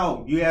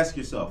 Now, you ask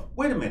yourself,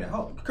 wait a minute,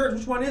 Kurt,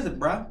 which one is it,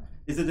 bruh?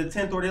 Is it the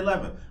 10th or the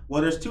 11th?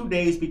 Well, there's 2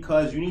 days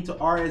because you need to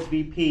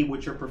RSVP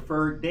with your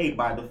preferred day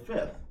by the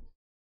 5th.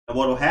 And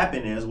what will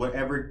happen is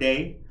whatever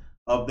day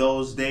of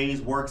those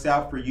days works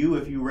out for you,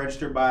 if you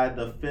register by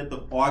the 5th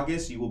of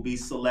August, you will be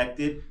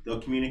selected. They'll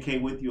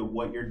communicate with you of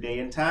what your day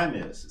and time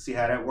is. See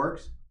how that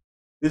works?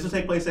 This will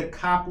take place at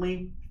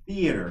Copley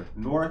Theater,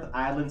 North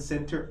Island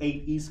Center,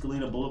 8 East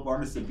Galena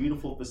Boulevard. It's a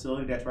beautiful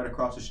facility that's right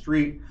across the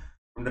street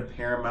from the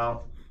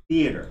Paramount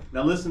Theater.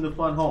 Now listen to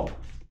Fun Home.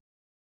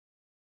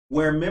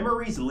 Where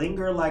memories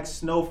linger like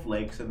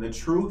snowflakes and the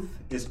truth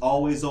is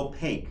always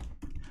opaque.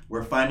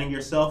 Where finding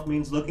yourself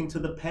means looking to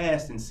the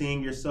past and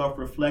seeing yourself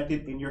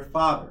reflected in your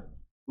father,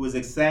 who is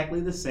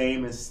exactly the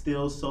same and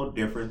still so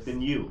different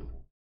than you.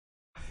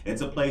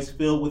 It's a place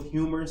filled with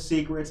humor,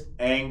 secrets,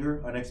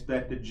 anger,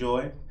 unexpected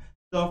joy,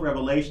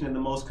 self-revelation, and the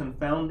most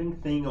confounding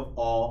thing of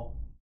all,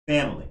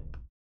 family.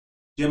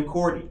 Jim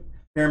Cordy,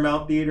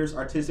 Paramount Theater's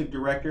artistic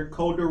director,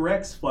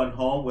 co-directs Fun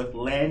Home with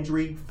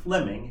Landry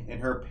Fleming in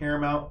her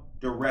Paramount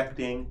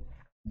directing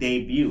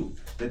debut.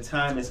 The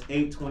time is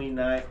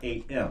 8:29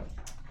 a.m.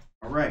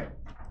 All right.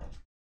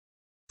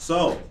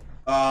 So,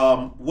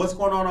 what's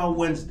going on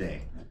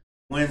Wednesday?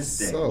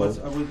 So,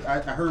 I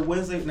heard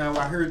Wednesday. Now,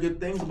 I heard good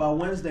things about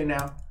Wednesday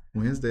now.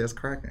 Wednesday is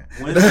cracking.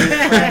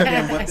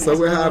 Cracking. So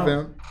we're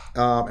having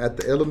at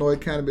the Illinois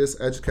Cannabis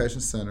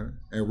Education Center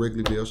in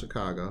Wrigleyville,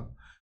 Chicago.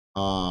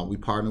 We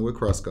partner with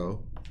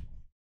Cresco,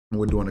 and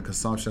we're doing a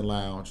consumption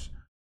lounge,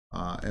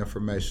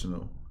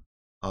 informational.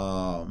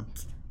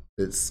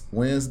 It's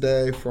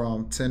Wednesday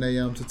from 10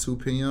 a.m. to 2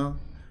 p.m.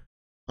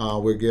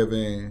 We're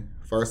giving,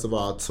 first of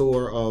all, a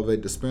tour of a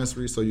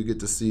dispensary, so you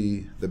get to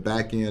see the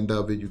back end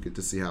of it. You get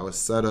to see how it's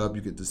set up.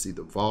 You get to see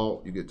the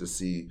vault. You get to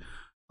see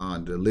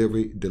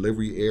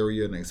delivery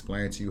area, and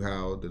explain to you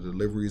how the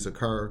deliveries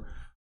occur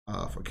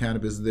for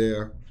cannabis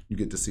there. You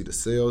get to see the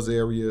sales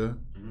area.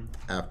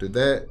 After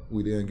that,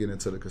 we then get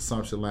into the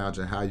consumption lounge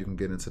and how you can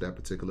get into that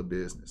particular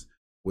business,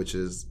 which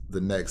is the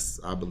next,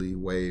 I believe,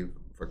 wave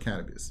for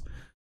cannabis.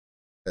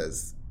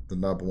 As the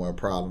number one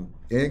problem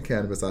in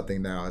cannabis, I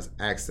think now, is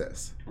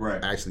access.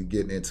 Right. Actually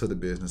getting into the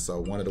business. So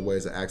one of the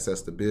ways to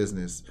access the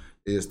business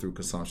is through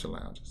consumption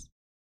lounges.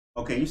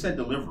 Okay, you said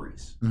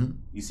deliveries.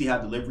 You see how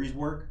deliveries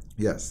work?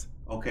 Yes.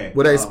 Okay.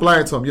 Well, they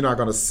explain to them, you're not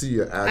going to see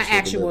an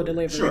actual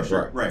delivery.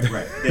 Sure. Right.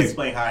 They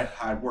explain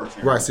how it works.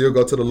 Right. So you'll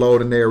go to the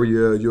loading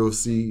area. You'll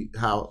see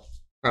how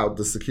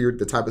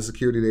the type of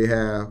security they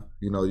have.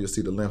 You'll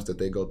see the lengths that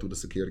they go through to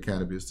secure the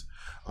cannabis.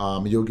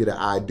 You'll get an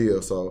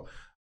idea. So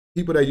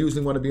people that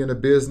usually want to be in the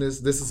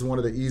business, this is one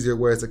of the easier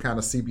ways to kind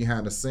of see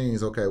behind the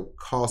scenes. Okay,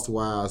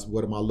 cost-wise,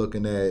 what am I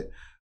looking at?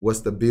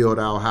 What's the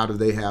build-out? How do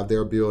they have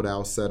their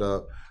build-out set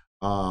up?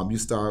 you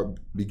start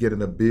beginning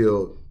to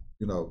build,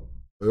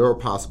 your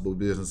possible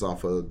business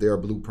off of their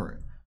blueprint.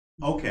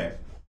 Okay.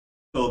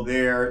 So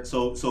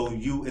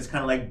it's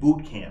kind of like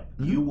boot camp.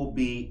 Mm-hmm. You will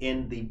be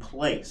in the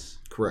place.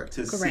 Correct.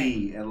 To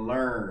see and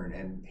learn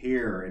and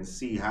hear and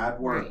see how it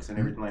works and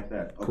everything like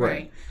that. Okay.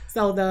 Correct.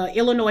 So the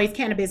Illinois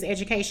Cannabis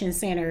Education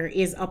Center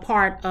is a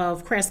part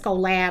of Cresco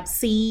Labs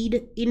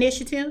Seed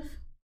Initiative.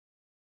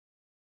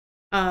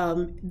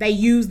 They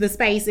use the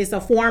space. It's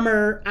a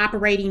former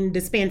operating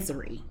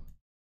dispensary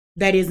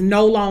that is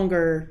no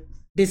longer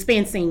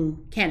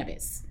dispensing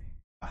cannabis.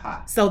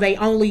 Aha. So they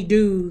only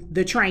do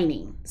the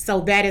training. So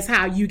that is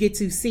how you get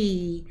to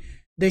see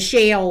the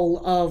shell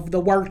of the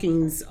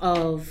workings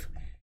of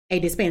a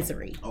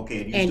dispensary.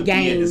 Okay,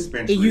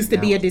 it used to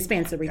be a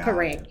dispensary,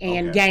 correct,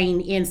 and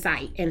gain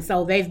insight. And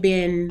so they've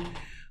been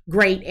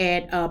great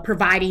at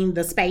providing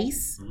the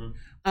space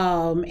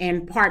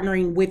and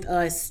partnering with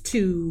us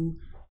to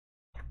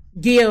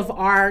give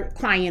our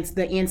clients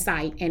the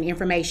insight and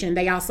information.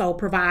 They also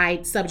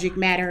provide subject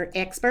matter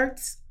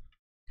experts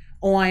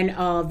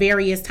on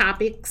various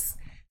topics,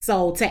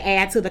 so to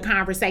add to the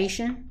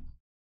conversation.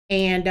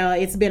 And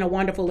it's been a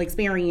wonderful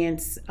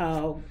experience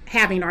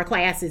having our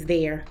classes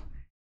there,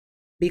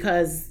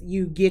 because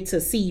you get to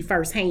see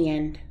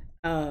firsthand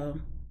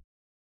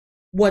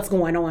what's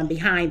going on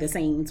behind the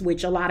scenes,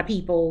 which a lot of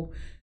people,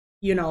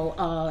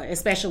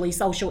 especially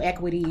social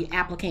equity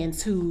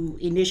applicants who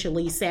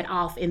initially set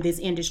off in this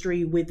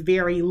industry with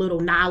very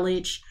little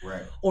knowledge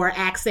or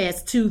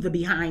access to the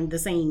behind the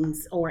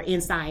scenes or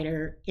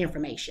insider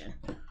information.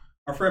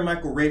 Our friend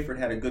Michael Rayford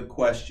had a good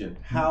question.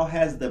 How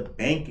has the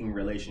banking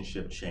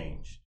relationship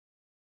changed?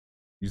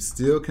 You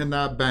still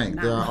cannot bank.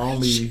 There are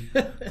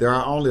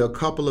only a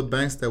couple of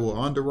banks that will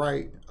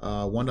underwrite.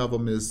 One of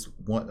them is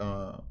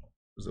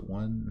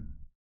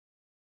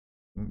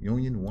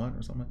Union One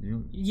or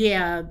something?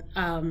 Yeah.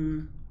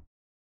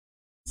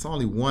 It's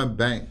only one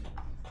bank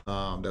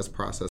that's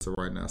processing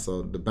right now.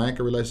 So the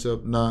banking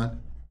relationship,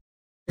 none.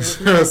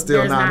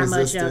 Still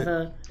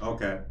non-existent.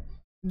 Okay.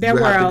 You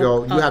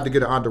have to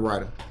get an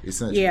underwriter,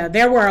 essentially. Yeah,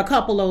 there were a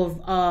couple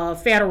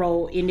of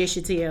federal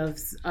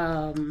initiatives.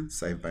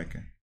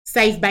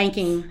 Safe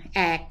Banking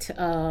Act.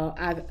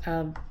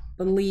 I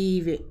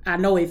believe I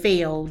know it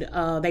failed.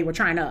 They were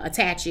trying to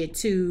attach it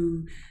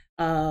to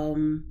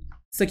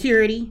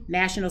security,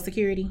 national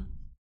security,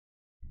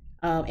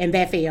 and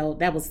that failed.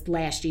 That was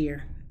last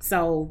year.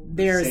 So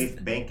there's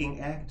Safe Banking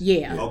Act.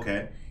 Yeah.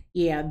 Okay.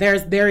 Yeah,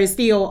 there is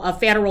still a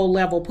federal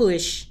level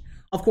push.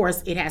 Of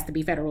course, it has to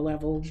be federal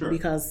level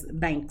because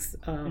banks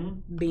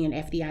being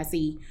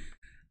FDIC.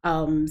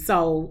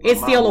 So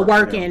it's still a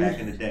work in back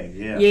in the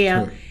day.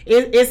 Yeah.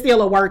 It's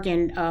still a work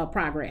in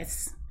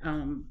progress.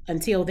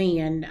 Until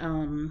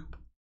then,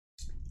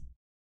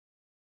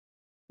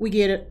 we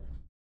get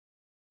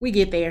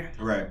there.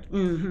 Right.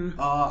 Mm-hmm.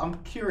 I'm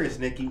curious,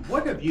 Nikki.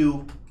 What have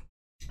you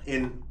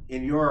in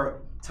your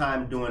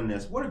time doing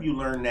this? What have you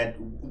learned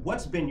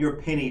what's been your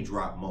penny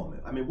drop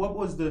moment? I mean, what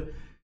was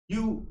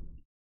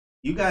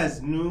you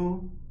guys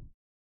knew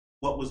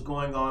what was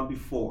going on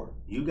before.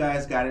 You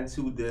guys got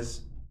into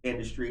this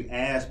industry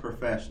as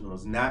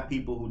professionals, not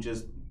people who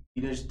just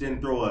didn't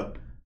throw a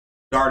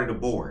dart at a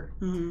board.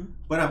 Mm-hmm.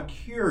 But I'm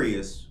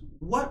curious,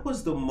 what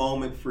was the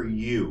moment for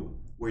you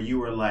where you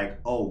were like,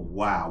 oh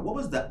wow, what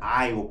was the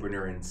eye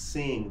opener in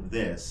seeing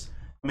this?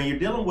 I mean, you're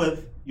dealing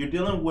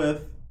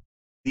with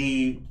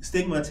the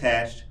stigma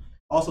attached,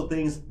 also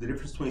the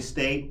difference between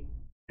state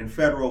and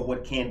federal,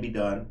 what can be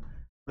done,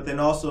 but then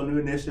also new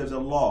initiatives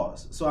and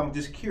laws. So I'm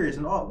just curious,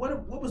 and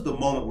what was the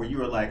moment where you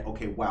were like,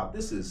 okay, wow,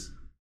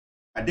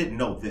 I didn't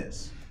know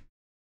this?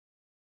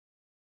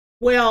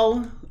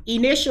 Well,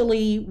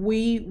 initially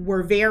we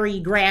were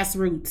very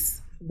grassroots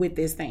with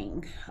this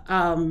thing,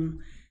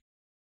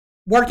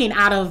 working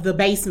out of the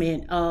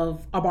basement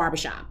of a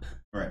barbershop,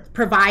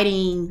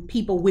 providing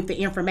people with the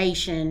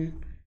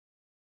information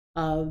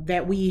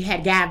that we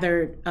had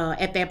gathered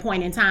at that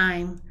point in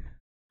time.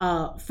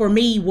 For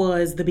me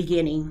was the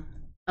beginning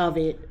of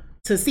it,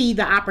 to see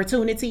the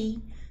opportunity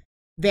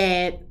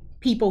that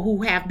people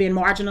who have been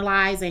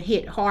marginalized and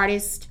hit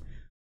hardest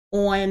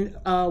on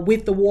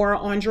with the war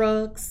on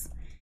drugs,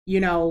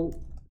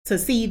 to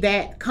see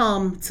that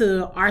come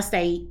to our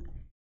state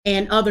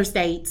and other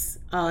states.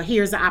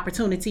 Here's the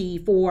opportunity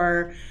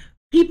for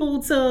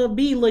people to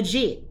be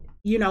legit.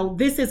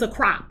 This is a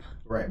crop.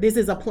 Right. This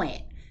is a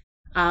plant.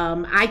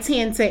 I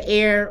tend to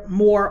err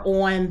more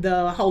on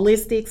the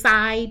holistic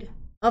side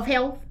of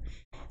health.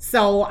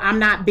 So I'm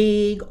not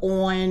big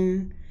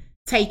on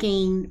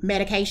taking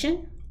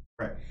medication.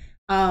 Right.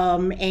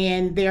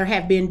 And there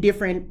have been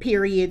different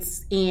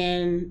periods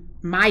in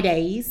my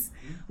days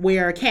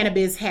where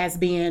cannabis has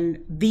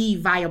been the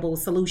viable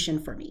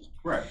solution for me.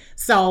 Right.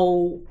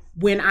 So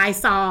when I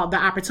saw the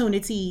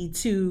opportunity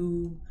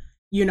to,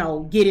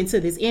 get into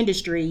this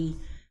industry,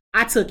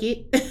 I took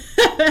it,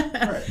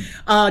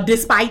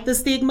 despite the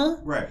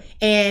stigma. Right.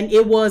 And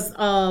it was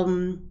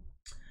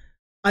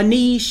a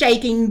knee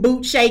shaking,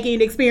 boot shaking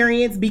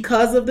experience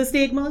because of the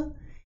stigma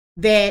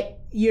that,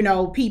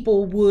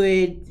 people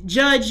would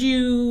judge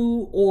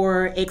you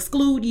or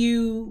exclude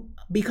you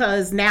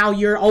because now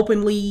you're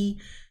openly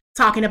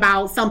talking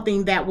about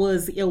something that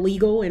was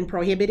illegal and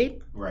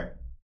prohibited. Right.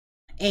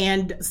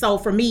 And so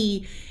for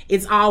me,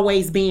 it's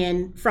always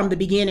been from the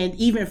beginning,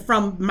 even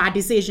from my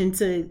decision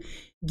to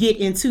get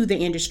into the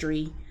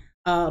industry.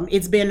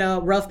 It's been a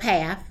rough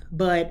path,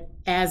 but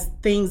as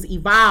things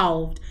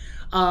evolved,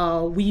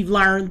 we've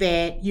learned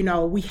that,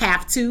 we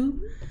have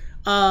to.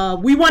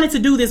 We wanted to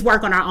do this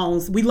work on our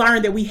own. We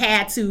learned that we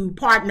had to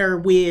partner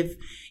with,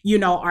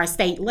 our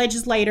state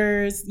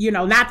legislators,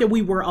 not that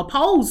we were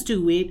opposed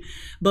to it,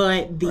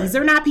 but these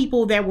are not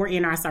people that were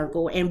in our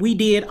circle. And we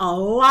did a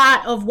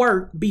lot of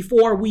work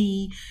before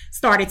we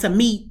started to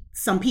meet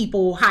some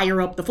people higher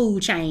up the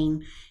food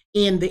chain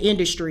in the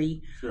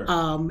industry. Sure.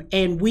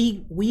 And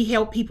we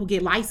help people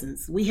get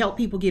licensed. We help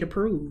people get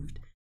approved.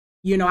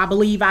 I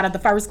believe out of the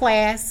first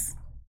class,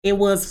 it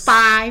was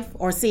 5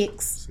 or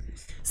 6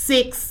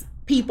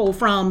 people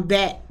from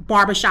that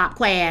barbershop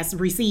class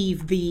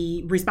received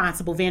the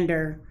responsible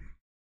vendor,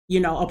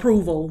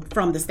 approval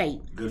from the state.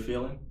 Good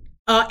feeling?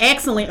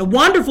 Excellent. A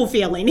wonderful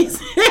feeling.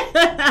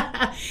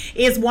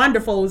 It's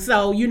wonderful.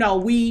 So,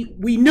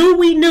 we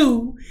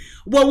knew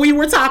what we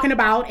were talking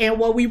about and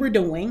what we were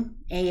doing.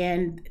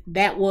 And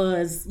that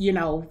was,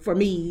 for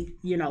me,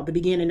 the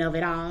beginning of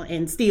it all,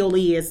 and still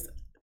is.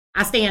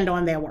 I stand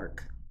on their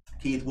work.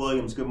 Keith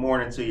Williams, good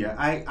morning to you.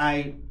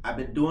 I've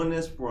been doing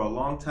this for a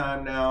long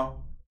time now.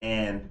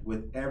 And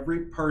with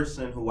every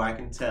person who I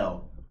can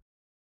tell,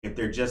 if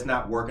they're just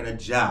not working a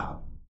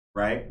job,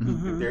 right?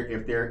 Mm-hmm.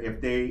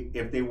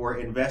 If they were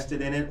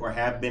invested in it or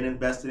have been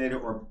invested in it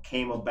or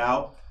came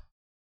about,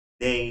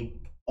 they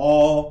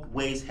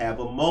always have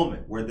a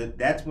moment where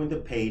that's when the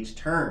page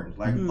turns.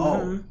 Like,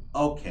 oh,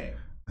 okay,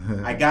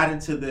 I got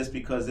into this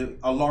because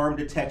alarm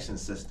detection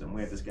system.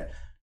 We had this guy.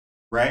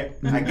 Right?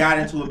 I got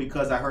into it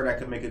because I heard I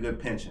could make a good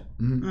pension.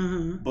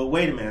 But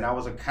wait a minute, I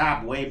was a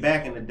cop way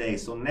back in the day.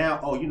 So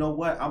now, you know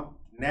what?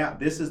 Now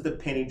this is the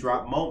penny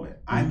drop moment.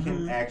 I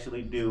can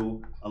actually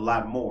do a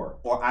lot more,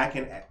 or I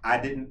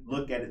didn't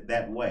look at it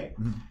that way.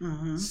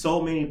 So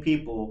many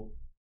people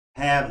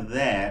have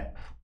that,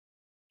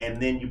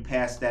 and then you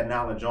pass that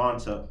knowledge on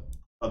to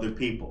other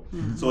people.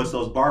 So it's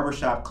those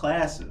barbershop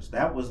classes.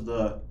 That was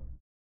the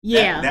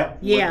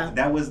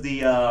that was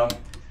the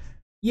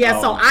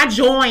so I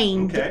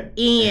joined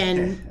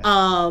in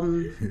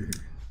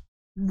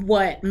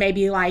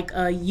maybe like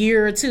a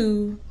year or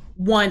two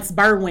once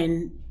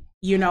Berwyn,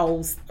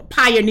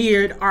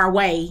 pioneered our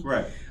way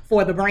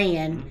for the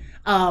brand.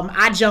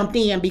 I jumped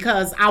in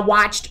because I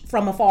watched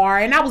from afar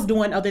and I was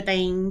doing other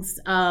things.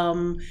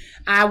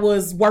 I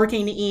was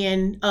working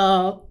in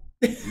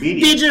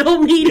digital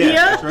media.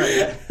 Yeah, that's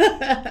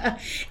right.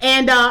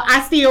 And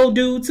I still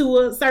do to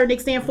a certain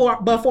extent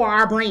for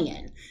our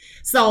brand.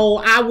 So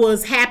I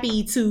was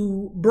happy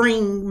to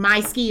bring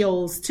my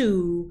skills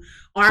to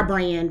our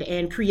brand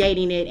and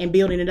creating it and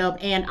building it up,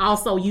 and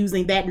also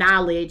using that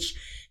knowledge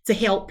to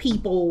help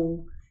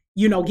people,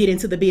 get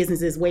into the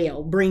business as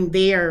well, bring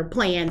their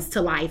plans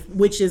to life,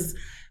 which has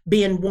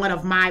been one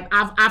of my,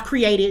 I've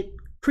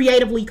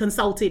creatively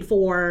consulted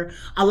for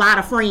a lot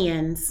of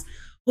friends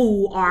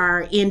who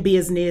are in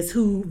business,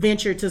 who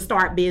venture to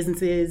start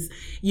businesses.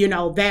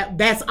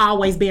 That's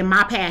always been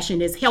my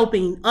passion, is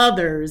helping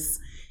others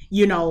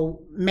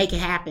make it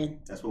happen.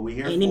 That's what we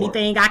here and for.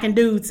 Anything I can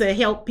do to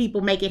help people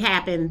make it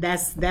happen,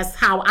 that's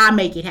how I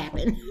make it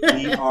happen.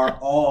 We are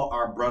all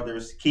our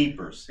brother's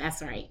keepers.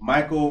 That's right.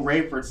 Michael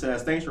Rayford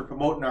says, thanks for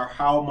promoting our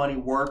How Money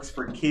Works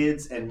for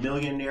Kids and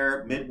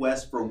Millionaire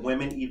Midwest for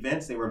Women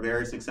events. They were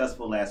very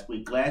successful last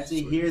week. Glad to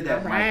hear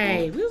that,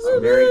 right. Michael.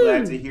 I'm very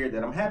glad to hear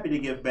that. I'm happy to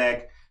give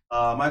back.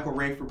 Michael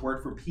Rayford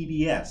worked for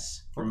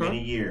PBS for many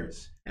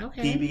years.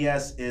 Okay.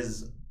 PBS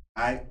is,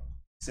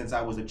 since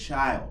I was a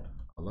child.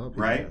 I love PBS.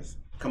 Right?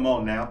 Come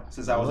on now.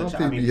 Since I was a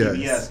child.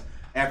 PBS.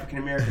 African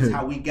Americans,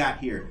 how we got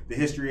here. The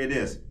history of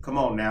this. Come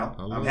on now.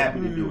 I'm happy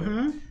to do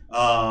it.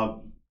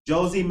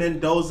 Josie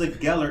Mendoza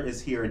Geller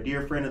is here, a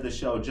dear friend of the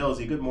show.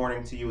 Josie, good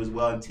morning to you as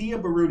well. And Tia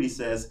Baruti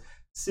says,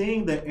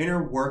 seeing the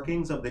inner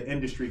workings of the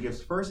industry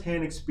gives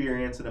firsthand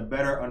experience and a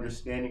better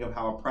understanding of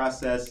how a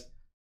process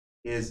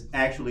is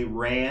actually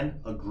ran.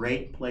 A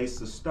great place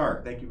to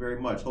start. Thank you very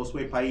much.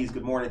 Josue Pais,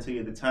 good morning to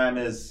you. The time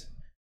is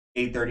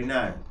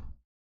 8:39.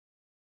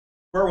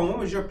 Berwyn, when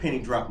was your penny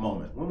drop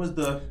moment? When was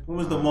the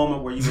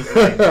moment where you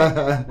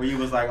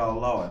was like, oh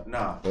Lord,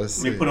 nah.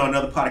 Let me put on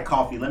another pot of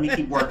coffee. Let me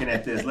keep working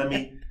at this. Let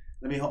me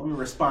help me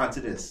respond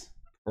to this.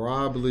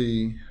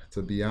 Probably,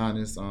 to be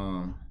honest,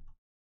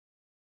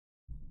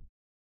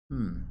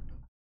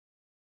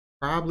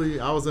 probably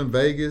I was in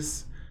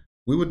Vegas.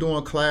 We were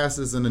doing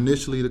classes, and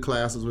initially the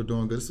classes were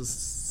doing good. This was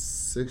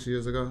 6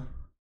 years ago.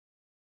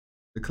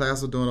 The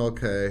class was doing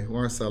okay. We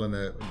weren't selling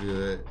that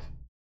good.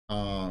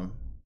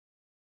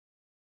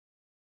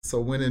 So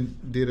went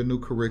and did a new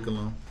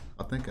curriculum,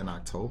 I think in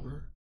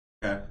October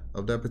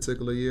of that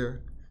particular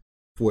year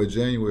for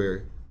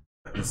January.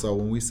 And so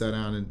when we sat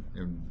down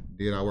and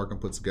did our work and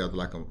put together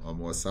like a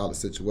more solid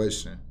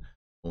situation,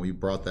 when we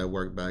brought that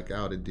work back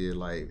out, it did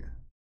like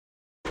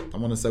I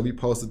want to say we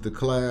posted the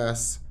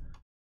class.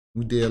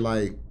 We did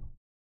like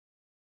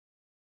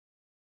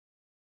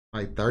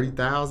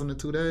 30,000 in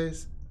 2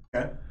 days.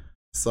 Okay.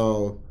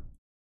 So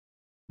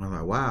I'm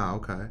like, wow,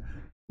 okay.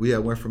 We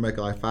had went from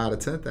making like 5,000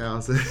 to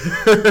 10,000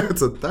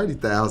 to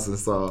 30,000.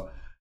 So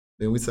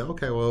then we said,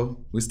 okay,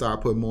 well, we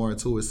started putting more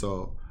into it.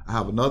 So I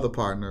have another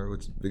partner,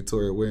 which is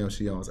Victoria Williams.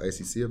 She owns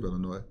ACC of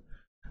Illinois.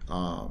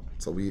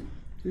 So we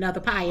another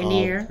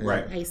pioneer,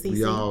 right? ACC.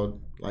 We all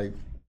like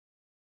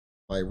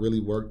really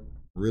worked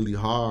really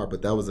hard,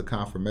 but that was a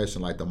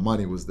confirmation. Like the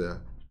money was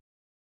there,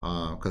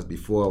 because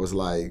before it was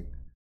like,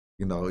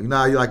 you know,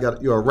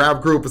 you're a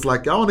rap group. It's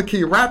like I want to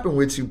keep rapping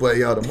with you, but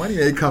yo, the money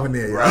ain't coming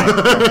in. Right.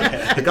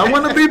 Like I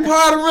want to be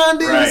part of Run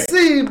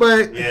DMC,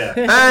 but yeah.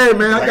 Hey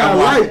man, like I got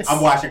lights.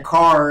 I'm watching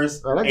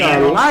Cars. I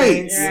got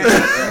lights.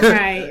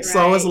 Right.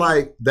 So it's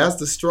like that's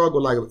the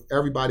struggle. Like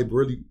everybody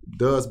really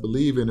does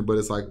believe in it, but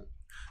it's like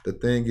the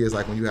thing is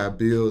like when you have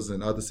bills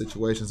and other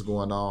situations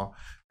going on,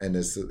 and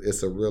it's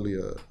a really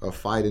a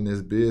fight in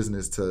this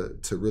business to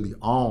really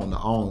own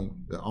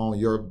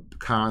your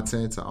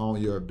content, to own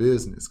your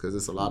business, because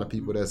it's a lot of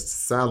people that's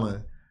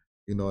selling,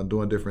 you know, and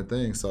doing different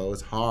things. So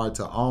it's hard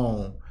to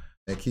own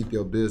and keep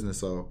your business.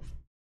 So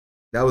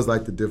that was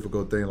like the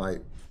difficult thing.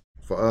 Like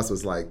for us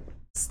was like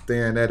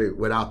staring at it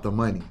without the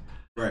money.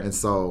 Right. And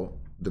so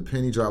the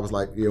penny drop was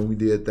like, yeah, we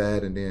did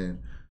that, and then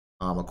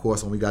of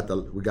course when we got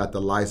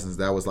the license,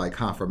 that was like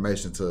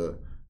confirmation to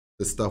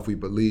the stuff we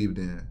believed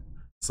in.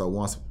 So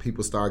once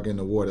people started getting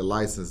awarded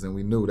license, and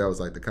we knew that was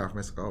like the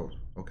confirmation. Oh,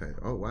 okay.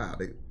 Oh, wow.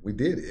 We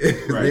did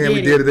it. Right. Then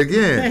we did it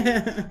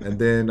again. And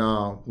then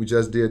we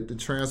just did the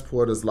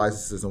transporters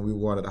licenses, and we were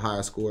one of the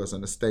highest scores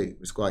in the state.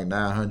 We scored like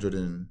 900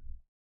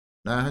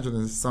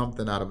 and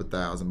something out of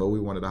 1,000, but we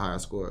were one of the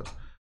highest scores.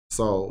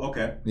 So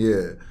okay.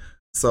 Yeah.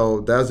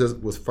 So that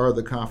just was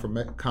further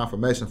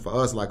confirmation for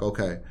us. Like,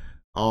 okay,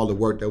 all the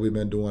work that we've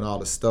been doing, all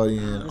the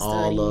studying,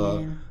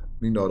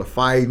 you know, the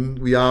fighting,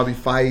 we all be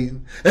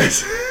fighting.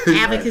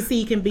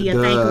 Advocacy can be a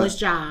thankless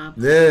job.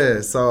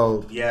 Yeah,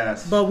 so.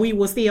 Yes. But we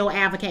will still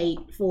advocate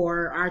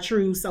for our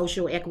true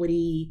social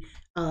equity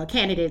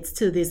candidates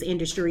to this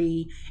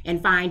industry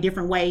and find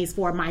different ways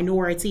for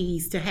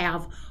minorities to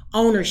have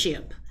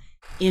ownership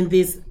in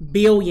this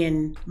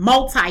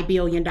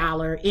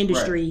multi-billion-dollar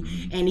industry,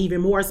 right. And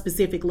even more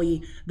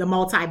specifically, the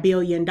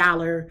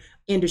multi-billion-dollar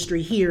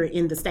industry here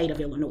in the state of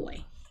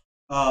Illinois.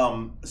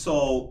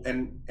 So,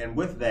 and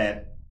with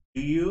that,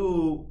 do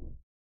you,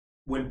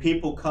 when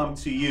people come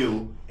to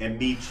you and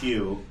meet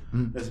you,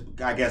 this,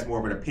 I guess more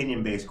of an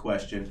opinion-based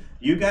question,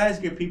 you guys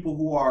get people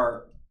who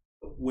are,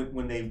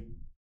 when they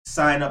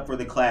sign up for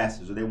the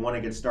classes or they want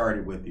to get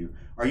started with you,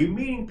 are you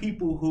meeting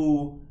people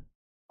who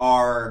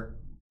are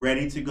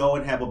ready to go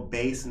and have a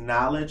base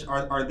knowledge?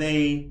 Are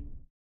they,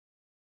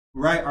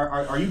 right,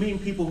 are you meeting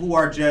people who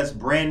are just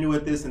brand new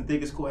at this and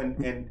think it's cool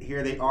and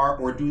here they are,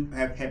 or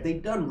have they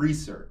done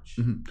research?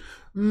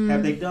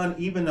 Have they done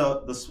even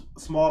the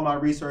small amount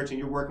of research, and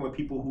you're working with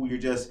people who you're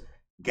just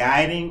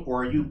guiding,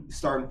 or are you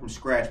starting from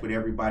scratch with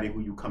everybody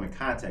who you come in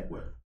contact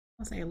with?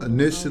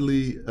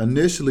 Initially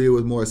it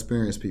was more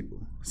experienced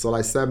people. So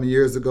like 7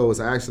 years ago, it was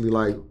actually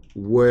like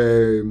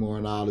way more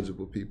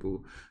knowledgeable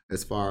people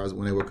as far as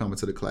when they were coming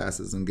to the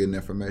classes and getting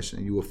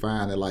information. You will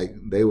find that like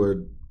they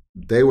were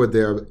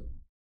there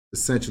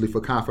essentially for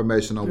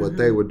confirmation on what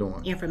they were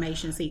doing.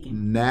 Information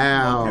seeking.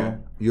 Now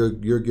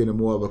you're getting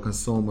more of a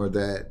consumer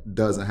that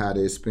doesn't have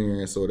the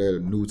experience, or they're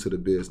new to the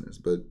business.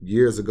 But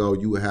years ago,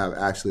 you would have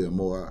actually a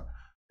more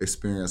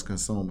experienced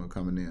consumer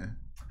coming in.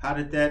 How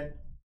did that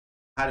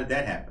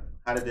happen?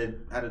 How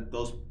did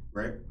those,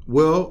 right?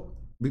 Well,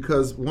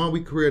 because one,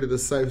 we created a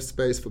safe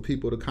space for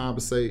people to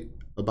conversate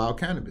about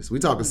cannabis. We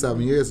talking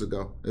 7 years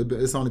ago.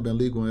 It's only been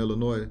legal in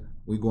Illinois.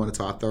 We're going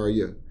into our 3rd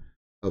year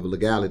of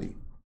legality.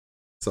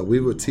 So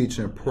we were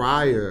teaching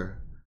prior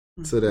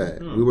to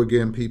that. We were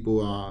getting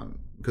people,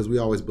 because we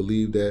always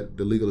believed that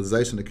the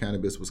legalization of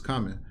cannabis was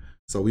coming.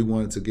 So we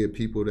wanted to get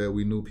people that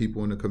we knew,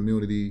 people in the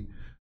community,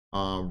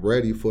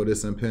 ready for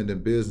this impending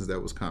business that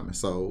was coming.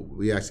 So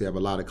we actually have a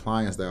lot of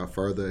clients that are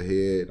further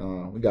ahead.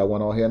 We got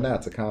one on here now,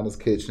 Takana's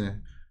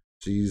Kitchen.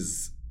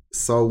 She's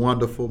so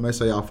wonderful. Make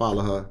sure y'all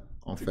follow her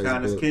on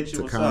Takana's Facebook.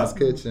 Kitchen, Takana's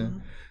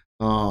Kitchen.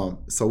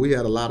 So we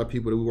had a lot of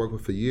people that we worked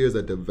with for years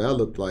that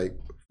developed like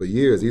for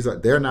years.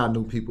 They're not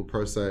new people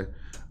per se.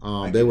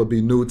 They would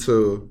be new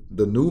to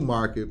the new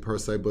market per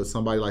se, but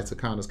somebody like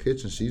Takana's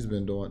Kitchen, she's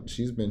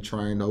been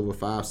trained over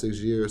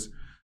 5-6 years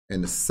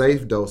in the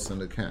safe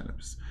dosing of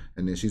cannabis.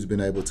 And then she's been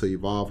able to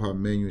evolve her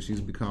menu, and she's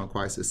become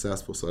quite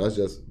successful. So that's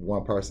just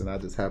one person I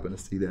just happen to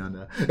see down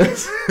there.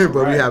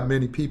 But we have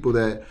many people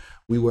that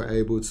we were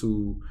able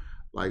to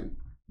like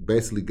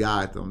basically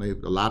guide them.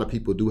 A lot of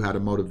people do have the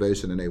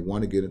motivation and they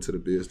want to get into the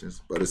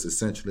business, but it's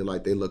essentially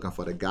like they're looking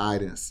for the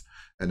guidance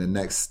and the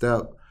next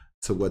step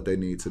to what they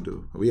need to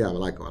do. We have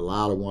like a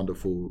lot of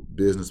wonderful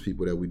business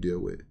people that we deal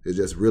with. It's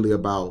just really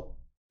about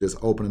just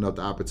opening up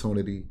the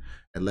opportunity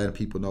and letting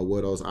people know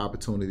where those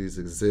opportunities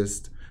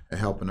exist and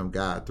helping them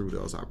guide through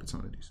those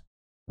opportunities.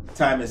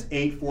 Time is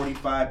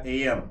 8:45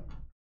 a.m.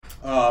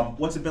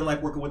 What's it been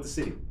like working with the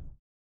city?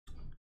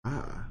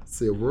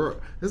 See,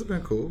 it's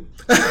been cool.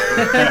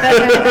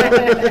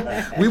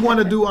 We want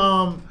to do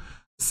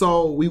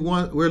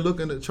we're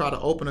looking to try to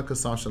open a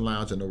consumption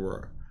lounge in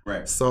Aurora.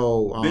 Right.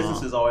 So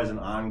business is always an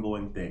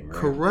ongoing thing,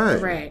 right?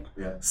 Correct.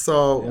 Yeah.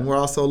 So and we're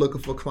also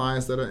looking for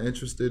clients that are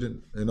interested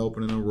in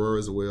opening in Aurora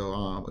as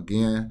well.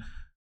 Again,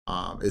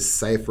 it's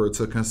safer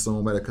to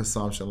consume at a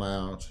consumption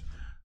lounge.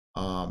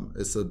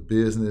 It's a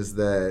business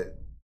that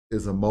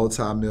is a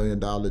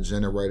multi-million-dollar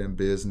generating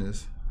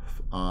business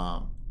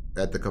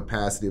at the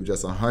capacity of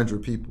just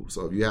 100 people.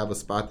 So if you have a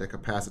spot that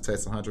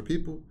capacitates 100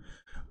 people,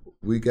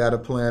 we got a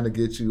plan to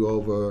get you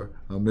over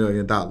 $1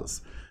 million.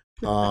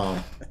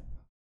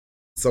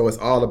 So it's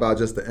all about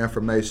just the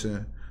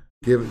information,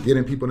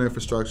 getting people the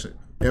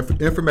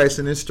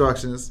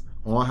instructions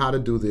on how to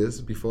do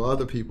this before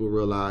other people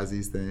realize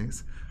these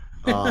things.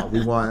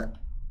 We want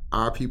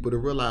our people to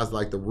realize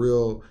like the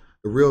real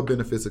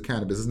benefits of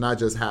cannabis. It's not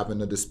just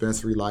having a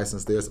dispensary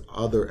license. There's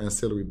other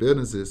ancillary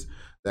businesses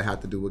that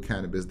have to do with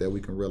cannabis that we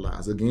can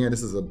realize. Again,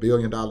 this is a $1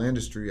 billion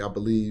industry. I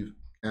believe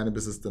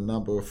cannabis is the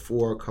number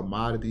 4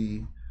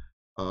 commodity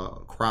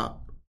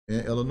crop in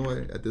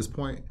Illinois at this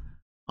point.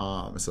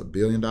 It's a $1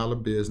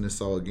 billion business.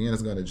 So again,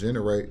 it's going to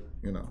generate,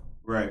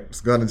 right.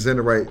 It's going to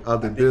generate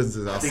other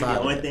businesses outside. I think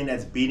the only thing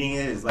that's beating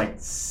it is like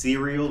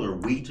cereal or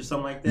wheat or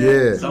something like that.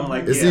 Yeah, something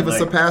like it's even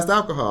surpassed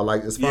alcohol.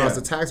 Like as far as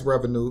the tax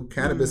revenue,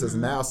 cannabis has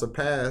Mm-hmm. now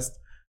surpassed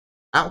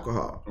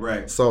alcohol.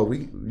 Right. So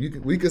we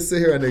could sit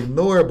here and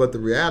ignore it, but the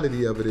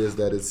reality of it is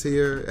that it's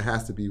here. It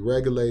has to be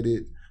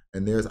regulated,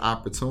 and there's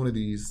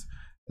opportunities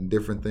and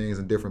different things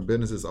and different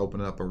businesses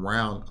opening up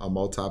around a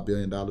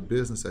multi-billion-dollar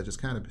business such as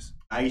cannabis.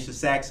 Aisha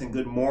Saxon,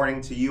 good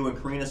morning to you, and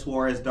Karina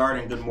Suarez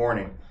Darden, good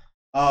morning.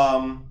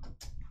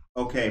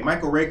 Okay,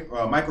 Michael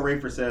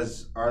Rayford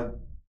says, are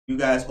you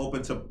guys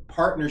open to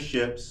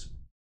partnerships,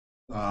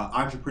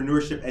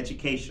 entrepreneurship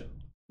education?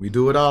 We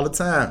do it all the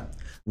time.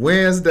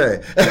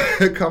 Wednesday,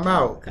 come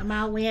out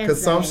Wednesday.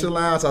 Consumption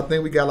Lounge. I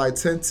think we got like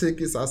 10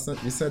 tickets.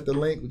 You sent the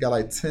link. We got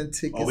like 10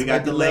 tickets. Oh, we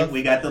got the link.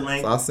 We got the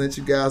link. So I sent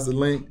you guys the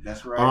link.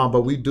 That's right.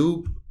 But we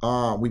do.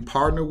 We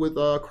partner with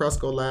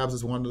Cresco Labs.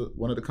 Is one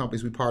of the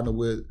companies we partner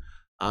with.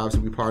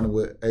 Obviously, we partner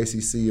with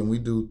ACC, and we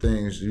do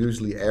things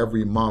usually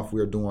every month.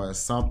 We're doing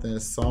something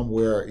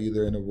somewhere,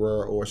 either in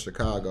Aurora or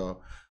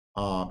Chicago,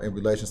 in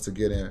relations to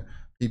getting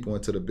people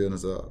into the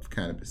business of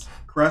cannabis.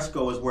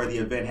 Cresco is where the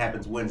event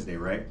happens Wednesday,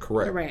 right?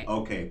 Correct.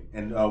 Okay.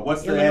 And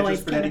what's the Illinois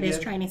address for that Cannabis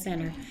again? Training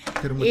Center.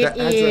 It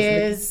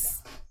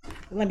is.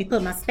 Let me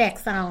put my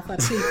specs on for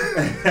people.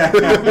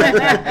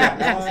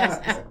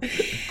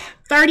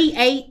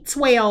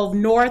 3812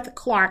 North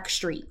Clark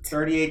Street.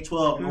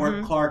 3812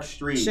 North Clark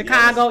Street.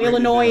 Chicago, yes,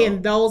 Illinois,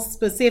 and those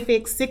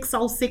specific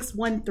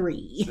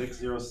 60613.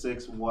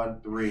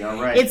 60613.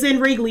 All right. It's in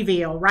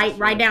Wrigleyville,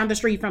 right down the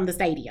street from the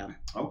stadium.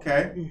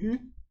 Okay. Mm-hmm.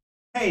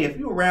 Hey, if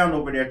you're around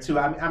over there too,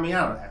 I don't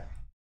know.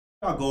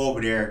 I'll go over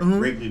there,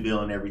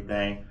 Wrigleyville and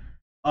everything.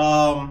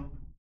 Wild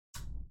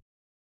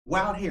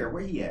Hair,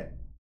 where he at?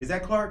 Is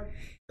that Clark?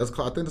 That's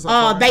Clark. I think that's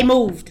Clark. They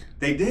moved.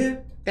 They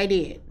did? They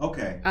did.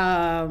 Okay.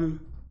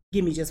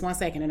 Give me just 1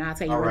 second and I'll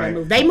tell you All where right. they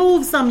moved. They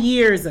moved some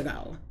years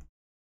ago.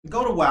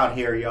 Go to Wild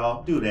Hair,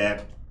 y'all. Do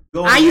that.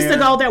 I used to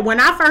go there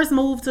when I first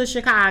moved to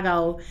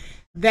Chicago.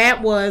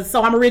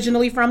 So I'm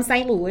originally from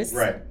St. Louis.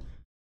 Right.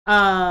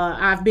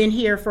 I've been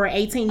here for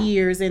 18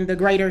 years in the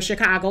greater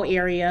Chicago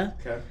area.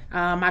 Okay.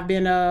 I've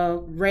been a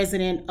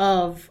resident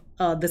of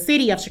the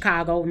city of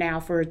Chicago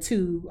now for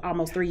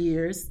almost 3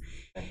 years.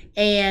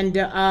 And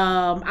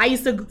I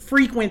used to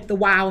frequent the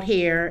Wild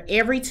Hair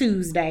every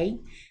Tuesday.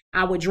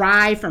 I would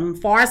drive from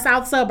far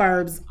south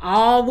suburbs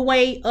all the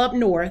way up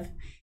north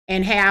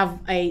and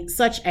have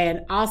such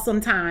an awesome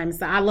time.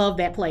 So I love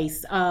that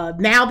place.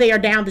 Now they are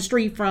down the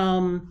street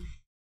from,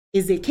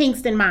 is it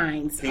Kingston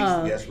Mines?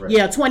 Yes, right.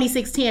 Yeah,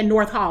 2610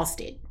 North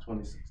Halsted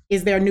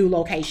is their new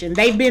location.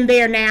 They've been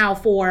there now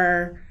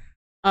for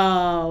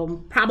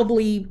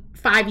probably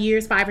 5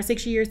 or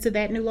 6 years to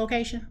that new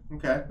location.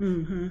 Okay.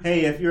 Mm-hmm.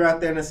 Hey, if you're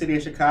out there in the city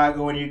of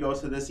Chicago and you go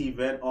to this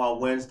event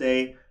on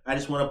Wednesday, I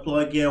just want to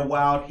plug in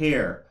Wild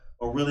Hair,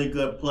 a really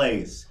good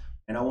place.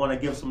 And I want to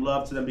give some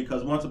love to them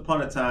because once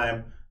upon a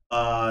time,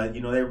 they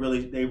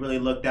really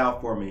looked out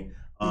for me.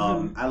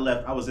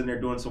 I was in there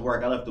doing some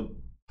work. I left a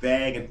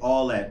bag and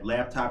all that,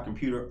 laptop,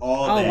 computer,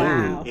 all that.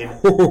 Wow. And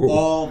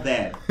all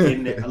that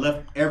in there. I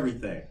left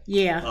everything.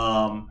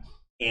 Yeah.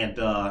 And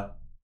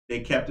they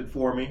kept it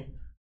for me.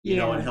 You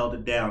know, and held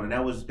it down. And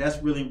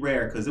that's really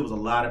rare because there was a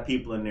lot of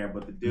people in there,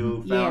 but the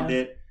dude found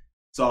it,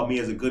 saw me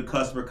as a good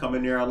customer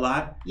coming there a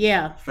lot.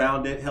 Yeah.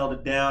 Found it, held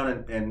it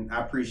down, and I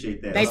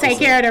appreciate that. They take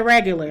care of the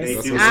regulars.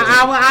 They do.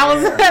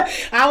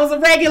 I was a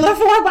regular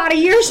for about a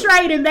year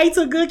straight, and they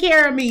took good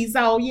care of me.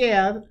 So,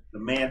 yeah. The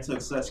man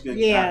took such good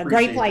care. Yeah,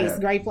 great place,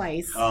 great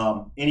place.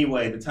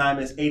 Anyway, the time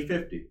is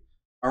 8:50.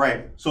 All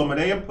right, so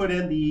Medea put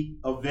in the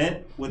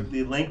event with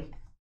the link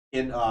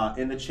in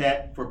the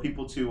chat for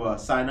people to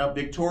sign up.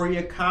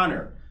 Victoria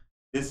Connor,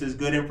 this is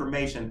good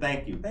information.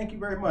 Thank you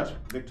very much,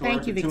 Victoria.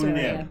 Thank you, for tuning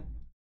Victoria. in.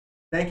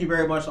 Thank you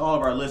very much to all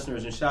of our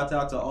listeners, and shout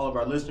out to all of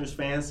our listeners,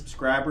 fans,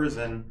 subscribers,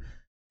 and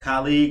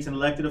colleagues and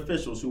elected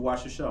officials who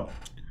watch the show.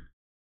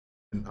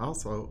 And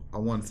also, I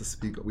wanted to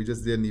speak. We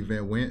just did an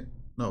event.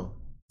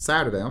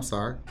 Saturday. I'm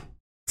sorry.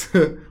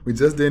 We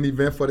just did an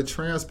event for the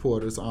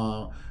transporters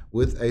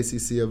with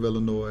ACC of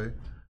Illinois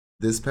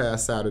this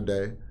past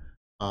Saturday.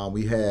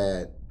 We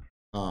had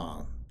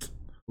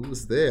who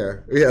was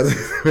there? We had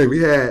wait a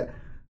minute,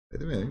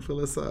 let me fill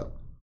this up.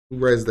 Who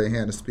raised their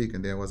hand to speak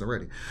and then wasn't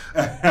ready?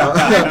 So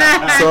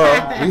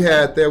we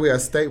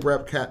had State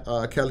Rep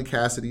Kelly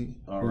Cassidy,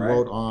 who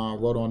wrote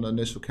on the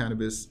initial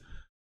cannabis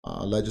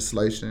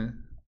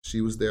legislation.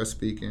 She was there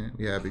speaking.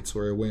 We had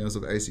Victoria Williams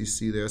of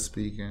ACC there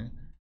speaking.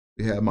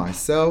 We had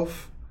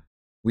myself.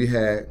 We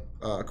had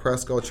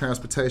Cresco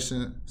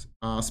Transportation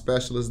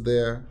Specialist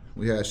there.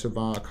 We had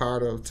Siobhan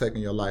Carter,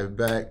 Taking Your Life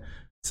Back.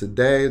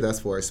 Today, that's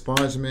for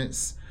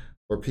expungements.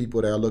 For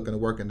people that are looking to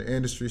work in the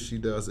industry, she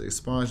does the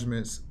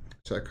expungements.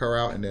 Check her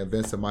out. And then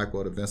Vincent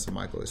Michael, the Vincent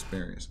Michael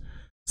Experience.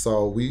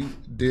 So we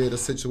did a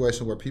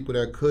situation where people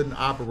that couldn't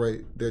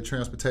operate their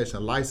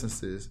transportation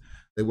licenses,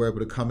 they were able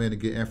to come in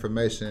and get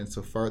information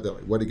to further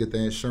where to get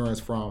their insurance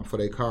from for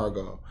their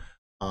cargo,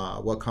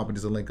 what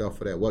companies to link up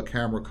for that, what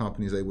camera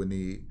companies they would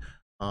need,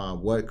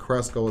 what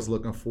Cresco is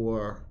looking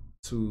for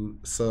to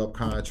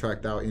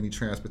subcontract out any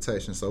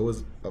transportation. So it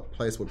was a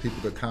place where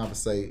people could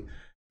conversate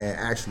and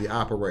actually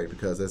operate,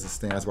 because as it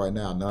stands right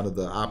now, none of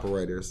the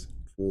operators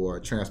for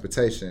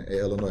transportation in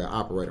Illinois are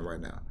operating right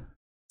now.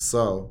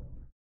 So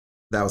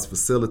that was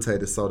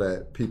facilitated so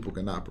that people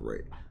can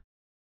operate.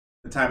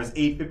 The time is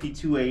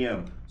 8:52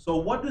 a.m. So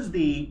what does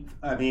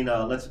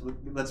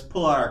let's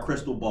pull out our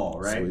crystal ball,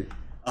 right?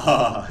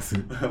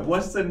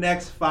 What's the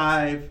next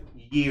 5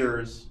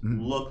 years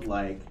look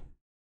like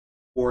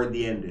for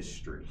the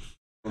industry?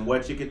 From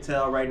what you can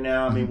tell right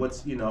now, I mean,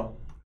 what's,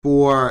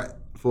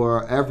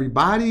 for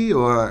everybody,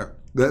 or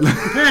for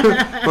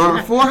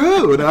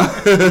who?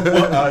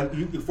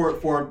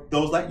 For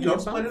those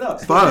split it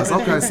up. For us,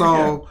 okay.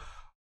 So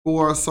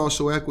for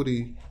social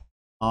equity,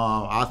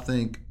 I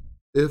think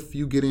if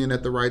you get in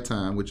at the right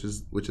time, which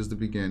is the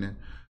beginning,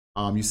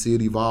 you see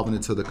it evolving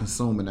into the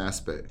consuming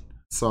aspect.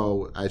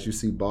 So as you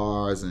see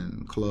bars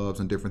and clubs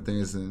and different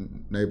things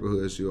in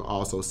neighborhoods, you'll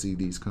also see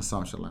these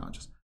consumption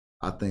lounges.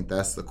 I think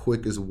that's the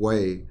quickest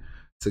way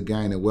to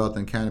gain wealth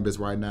in cannabis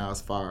right now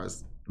as far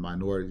as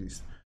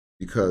minorities,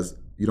 because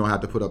you don't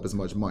have to put up as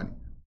much money.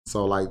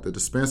 So like the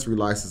dispensary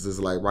licenses,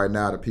 like right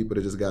now, the people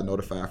that just got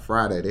notified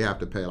Friday, they have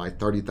to pay like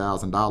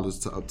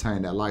 $30,000 to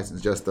obtain that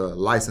license, just the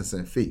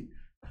licensing fee.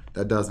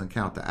 That doesn't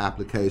count the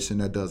application.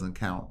 That doesn't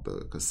count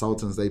the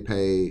consultants they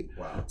paid.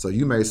 Wow. So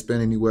you may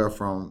spend anywhere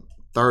from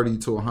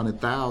 $30,000 to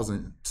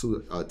 $100,000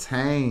 to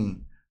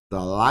attain the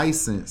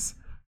license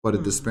for the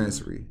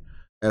dispensary,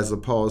 as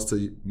opposed to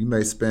you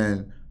may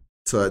spend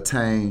to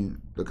attain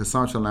the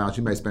consumption lounge.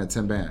 You may spend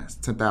 $10,000, right?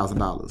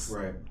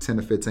 $10,000 to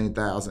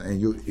 $15,000,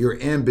 and you're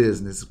in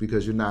business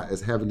because you're not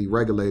as heavily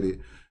regulated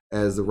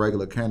as the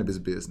regular cannabis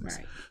business.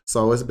 Right.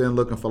 So it's been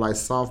looking for like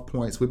soft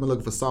points. We've been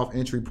looking for soft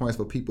entry points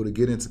for people to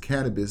get into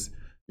cannabis,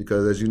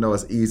 because as you know,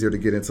 it's easier to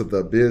get into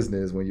the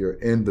business when you're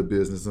in the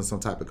business in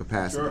some type of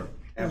capacity. Sure,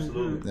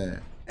 absolutely. Yeah.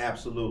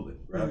 Absolutely,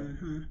 right?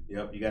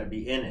 Yep, you got to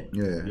be in it.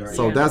 Yeah.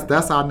 So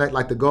that's our next,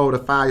 like the goal of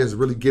the 5 years is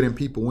really getting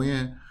people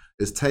in.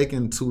 It's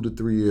taking 2 to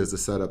 3 years to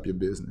set up your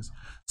business.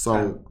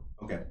 So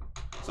okay,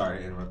 sorry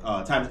to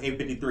interrupt. Time is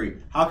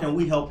 8:53. How can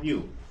we help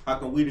you? How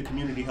can we, the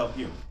community, help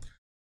you?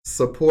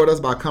 Support us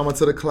by coming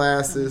to the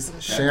classes,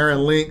 sharing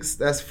links,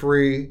 that's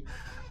free.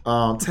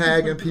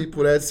 Tagging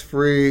people, that's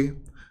free.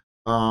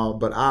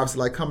 But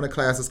obviously, like coming to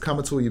classes,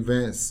 coming to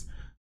events,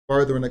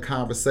 furthering the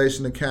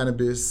conversation of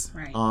cannabis.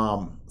 Right.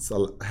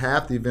 So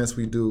half the events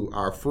we do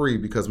are free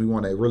because we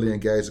want to really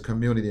engage the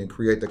community and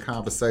create the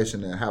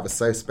conversation and have a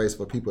safe space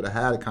for people to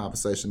have a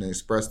conversation and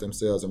express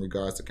themselves in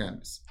regards to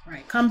cannabis.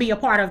 Right. Come be a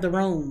part of the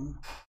room.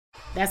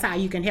 That's how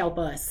you can help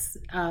us.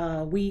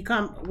 We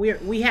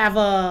have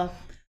a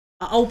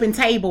open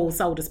table,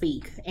 so to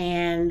speak,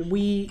 and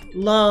we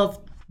love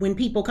when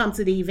people come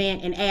to the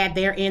event and add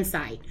their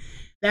insight.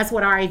 That's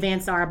what our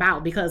events are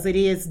about, because it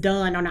is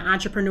done on an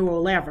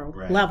entrepreneurial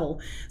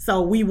level.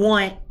 So we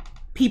want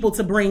people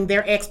to bring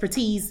their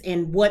expertise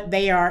and what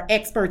they are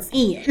experts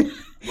in,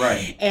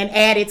 right, and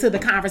add it to the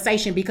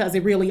conversation, because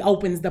it really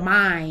opens the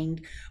mind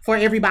for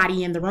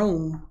everybody in the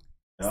room.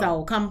 Yep.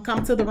 So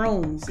come to the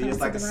room. See, it's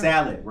like a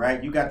salad,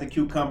 right? You got the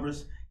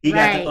cucumbers. He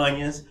got the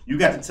onions. You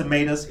got the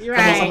tomatoes. Come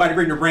on, somebody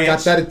bring the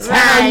ranch. Got that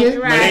Italian.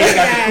 Right.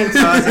 Got the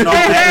croutons and all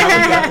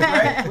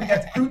that. We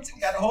got the croutons. We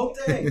got the whole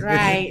thing.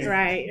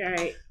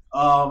 Right.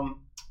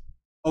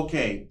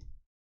 Okay.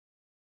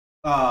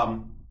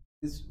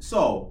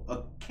 So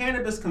a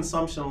cannabis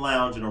consumption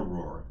lounge in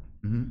Aurora.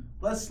 Mm-hmm.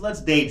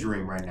 Let's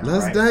daydream right now.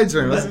 Let's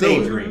daydream. Let's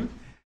daydream.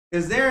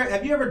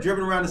 Have you ever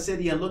driven around the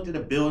city and looked at a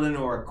building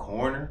or a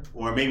corner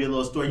or maybe a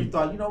little store? You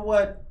thought, you know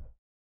what?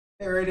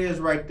 There it is,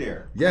 right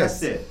there. Yes.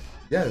 That's it.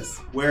 Yes.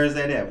 Where is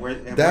that at?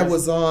 That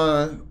was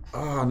on,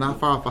 not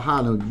far off of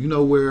Highland. You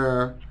know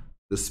where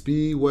the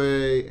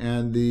Speedway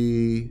and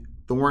the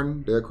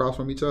Thornton, they're across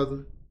from each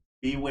other?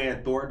 Speedway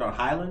and Thornton on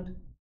Highland?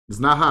 It's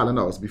not Highland,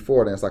 no. It's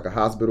before then. It's like a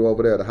hospital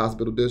over there, the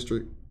hospital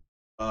district.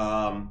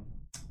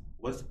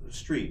 What's the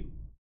street?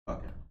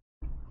 Okay.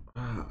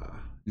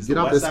 You get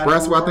off the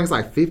expressway, I think it's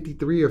like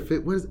 53 or 50.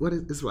 What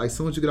is it's like as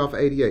soon as you get off of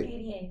 88.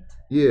 88.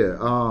 Yeah.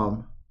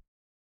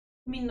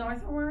 You mean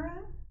North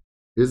Aurora?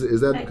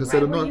 Is that like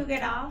considered right north? where you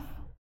get off?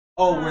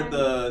 Oh,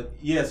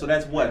 so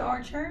that's what?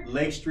 Orchard?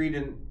 Lake Street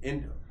and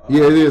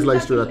Yeah, it is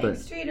Lake Street, I think. Lake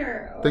Street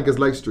or I think it's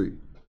Lake Street.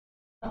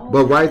 Oh,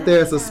 But right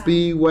there, it's a yeah.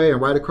 Speedway, and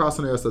right across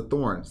from there, it's a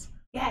Thorns.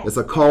 Yes. It's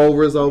a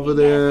Culver's over Yes,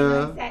 I there,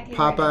 know exactly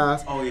where it is.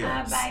 Popeyes. Oh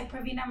yeah. By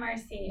Pravina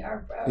Mercy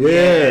or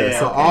Yeah.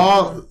 So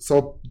okay.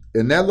 so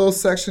in that little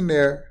section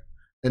there,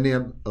 and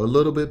then a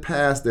little bit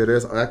past there,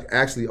 there's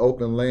actually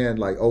open land,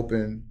 like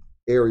open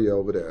area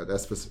over there.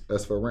 That's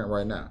for rent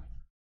right now.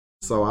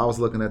 So I was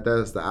looking at that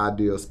as the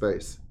ideal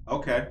space.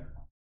 Okay.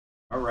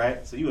 All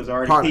right. So you was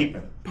already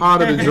peeping.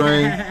 Part of the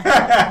dream.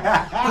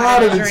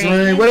 Part of the dream.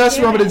 dream. What else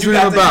you want me to You dream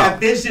got about? that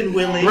vision,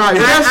 Willie. Right.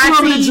 What else you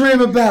want me to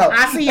dream about?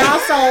 I see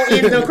also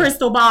in the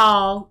crystal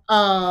ball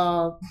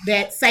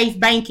that safe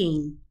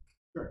banking.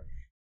 Sure.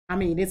 I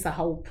mean, it's a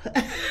hope. But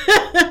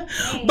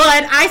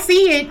I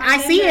see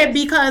it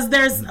because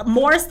there's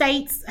more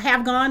states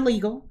have gone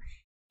legal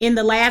in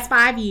the last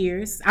 5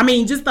 years. I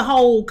mean, just the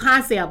whole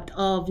concept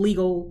of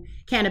legal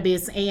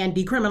cannabis and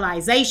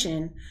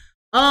decriminalization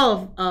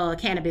of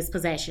cannabis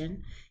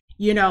possession.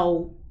 You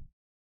know,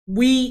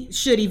 we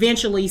should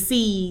eventually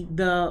see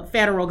the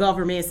federal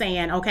government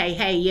saying, okay,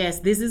 hey, yes,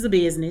 this is a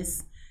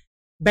business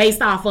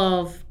based off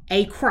of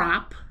a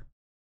crop,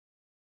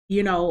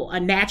 you know,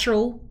 a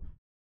natural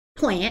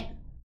plant,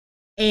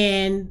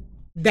 and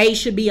they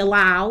should be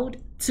allowed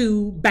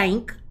to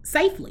bank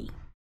safely.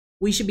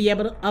 We should be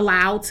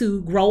allowed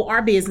to grow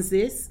our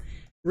businesses,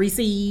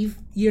 receive,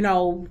 you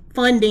know,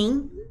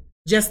 funding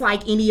just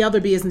like any other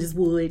business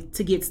would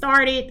to get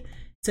started,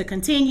 to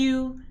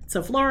continue,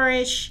 to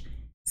flourish.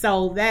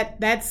 So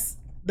that's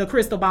the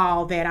crystal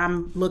ball that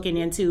I'm looking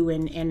into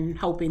and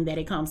hoping that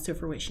it comes to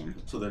fruition.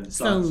 So it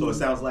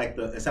sounds like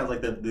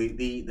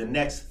the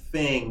next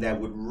thing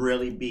that would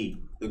really be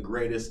the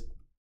greatest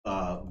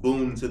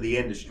boon to the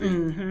industry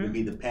would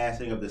be the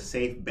passing of the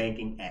Safe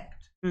Banking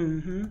Act.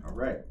 Mm-hmm. All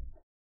right.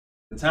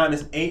 The time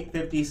is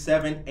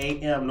 8:57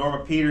 a.m.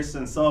 Norma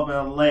Peterson,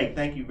 Sullivan Lake.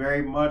 Thank you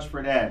very much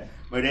for that.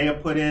 Medea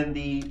put in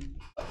the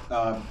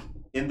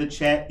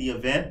chat the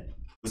event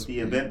with the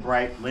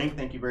Eventbrite link.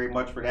 Thank you very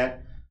much for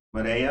that,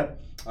 Medea.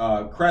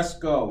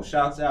 Cresco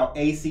shouts out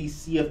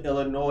ACC of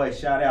Illinois.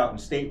 Shout out, and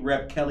State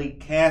Rep Kelly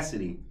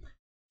Cassidy.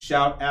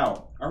 Shout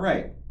out. All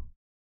right.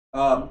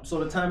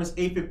 So the time is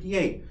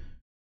 8:58.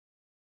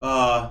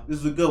 This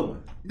is a good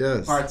one.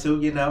 Yes. Part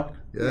 2, you know.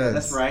 Yes. Yeah,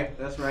 that's right.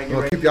 Get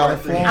Well, ready keep for y'all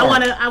part 3.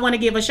 informed. I want to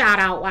give a shout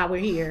out while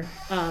we're here.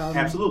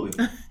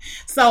 Absolutely.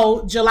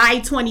 So July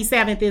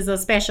 27th is a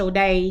special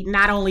day,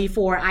 not only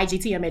for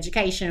IGTM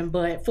education,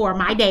 but for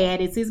my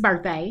dad. It's his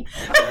birthday.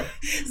 Okay.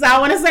 So I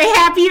want to say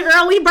happy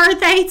early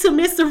birthday to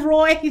Mr.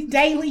 Roy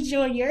Daly Jr.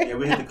 Yeah,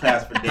 we hit the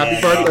class for Dad.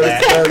 Happy birthday,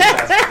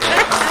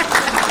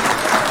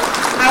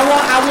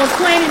 I was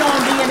planning on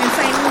being in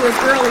St. Louis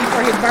early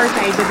for his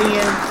birthday, but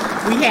then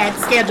we had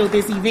scheduled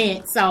this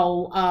event.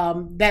 So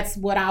that's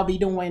what I'll be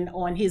doing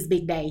on his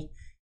big day,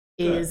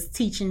 is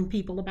teaching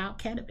people about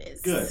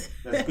cannabis. Good.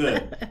 That's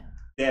good.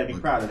 Dad, be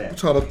proud of that. I'm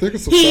trying to think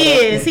of some. He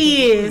is.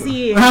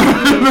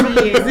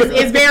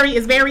 It's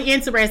very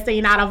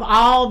interesting. Out of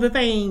all the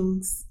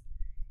things,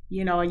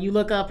 you know, and you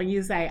look up and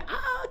you say,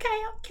 "Oh,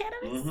 okay,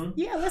 cannabis. Mm-hmm.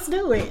 Yeah, let's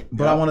do it."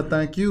 But I want to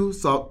thank you.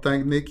 So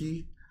thank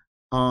Nikki.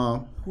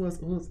 Who's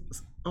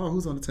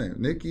on the team?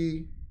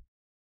 Nikki.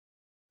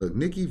 Look,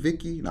 Nikki,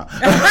 Vicky. No,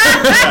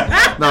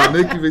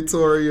 Nikki,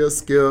 Victoria,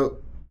 Skip.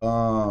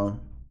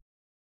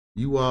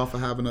 You all for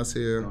having us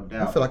here. No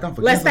doubt. I feel like I'm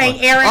forgetting. Let's thank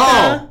somebody. Erica.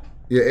 Oh,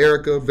 yeah,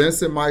 Erica,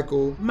 Vincent,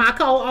 Michael. My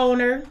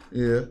co-owner,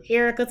 Yeah.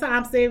 Erica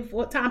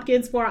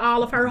Tompkins, for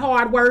all of her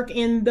hard work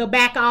in the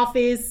back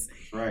office,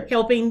 That's right.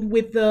 helping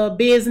with the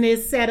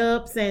business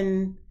setups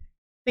and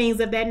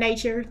things of that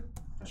nature.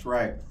 That's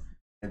right.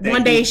 And thank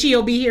One day you.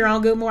 she'll be here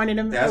on Good Morning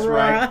That's Aurora.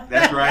 right.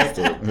 That's right.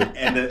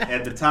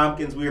 and the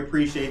Tompkins, we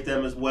appreciate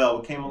them as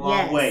well. We came a long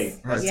Yes. way.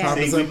 Right, Yes.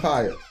 Thomas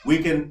Empire. We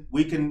can.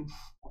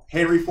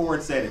 Henry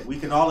Ford said it. We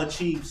can all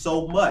achieve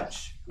so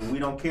much when we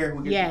don't care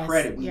who gets Yes, the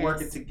credit. We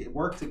yes.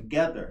 work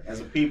together as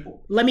a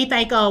people. Let me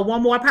thank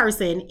one more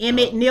person,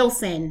 Emmett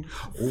Nielsen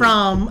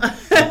from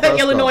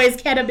Illinois Illinois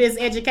Cannabis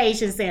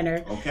Education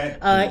Center. Okay.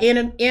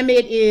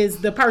 Emmett is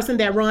the person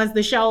that runs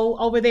the show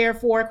over there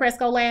for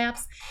Cresco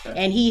Labs, Okay.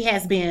 and he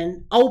has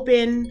been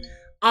open,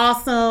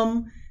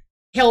 awesome,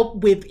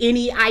 help with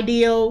any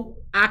idea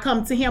I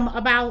come to him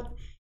about,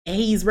 and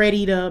he's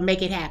ready to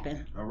make it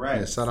happen. All right.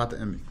 Yeah, shout out to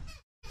Emmy.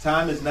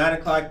 Time is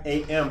 9:00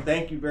 a.m.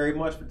 Thank you very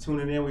much for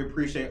tuning in. We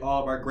appreciate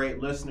all of our great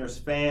listeners,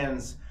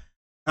 fans,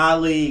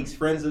 colleagues,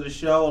 friends of the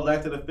show,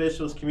 elected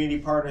officials,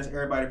 community partners,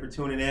 everybody for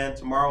tuning in.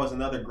 Tomorrow is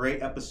another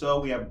great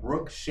episode. We have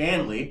Brooke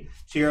Shanley,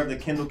 chair of the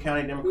Kendall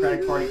County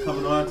Democratic Party,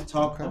 coming on to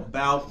talk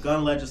about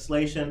gun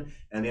legislation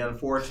and the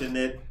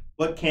unfortunate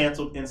but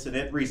canceled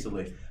incident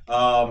recently.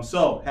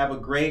 So have a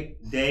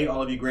great day,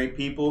 all of you great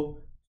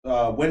people.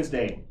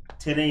 Wednesday,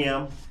 10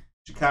 a.m.,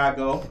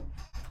 Chicago.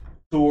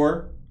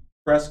 Tour,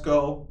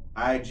 Fresco,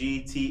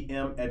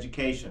 IGTM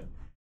Education.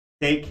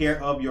 Take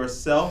care of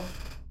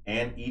yourself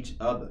and each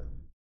other.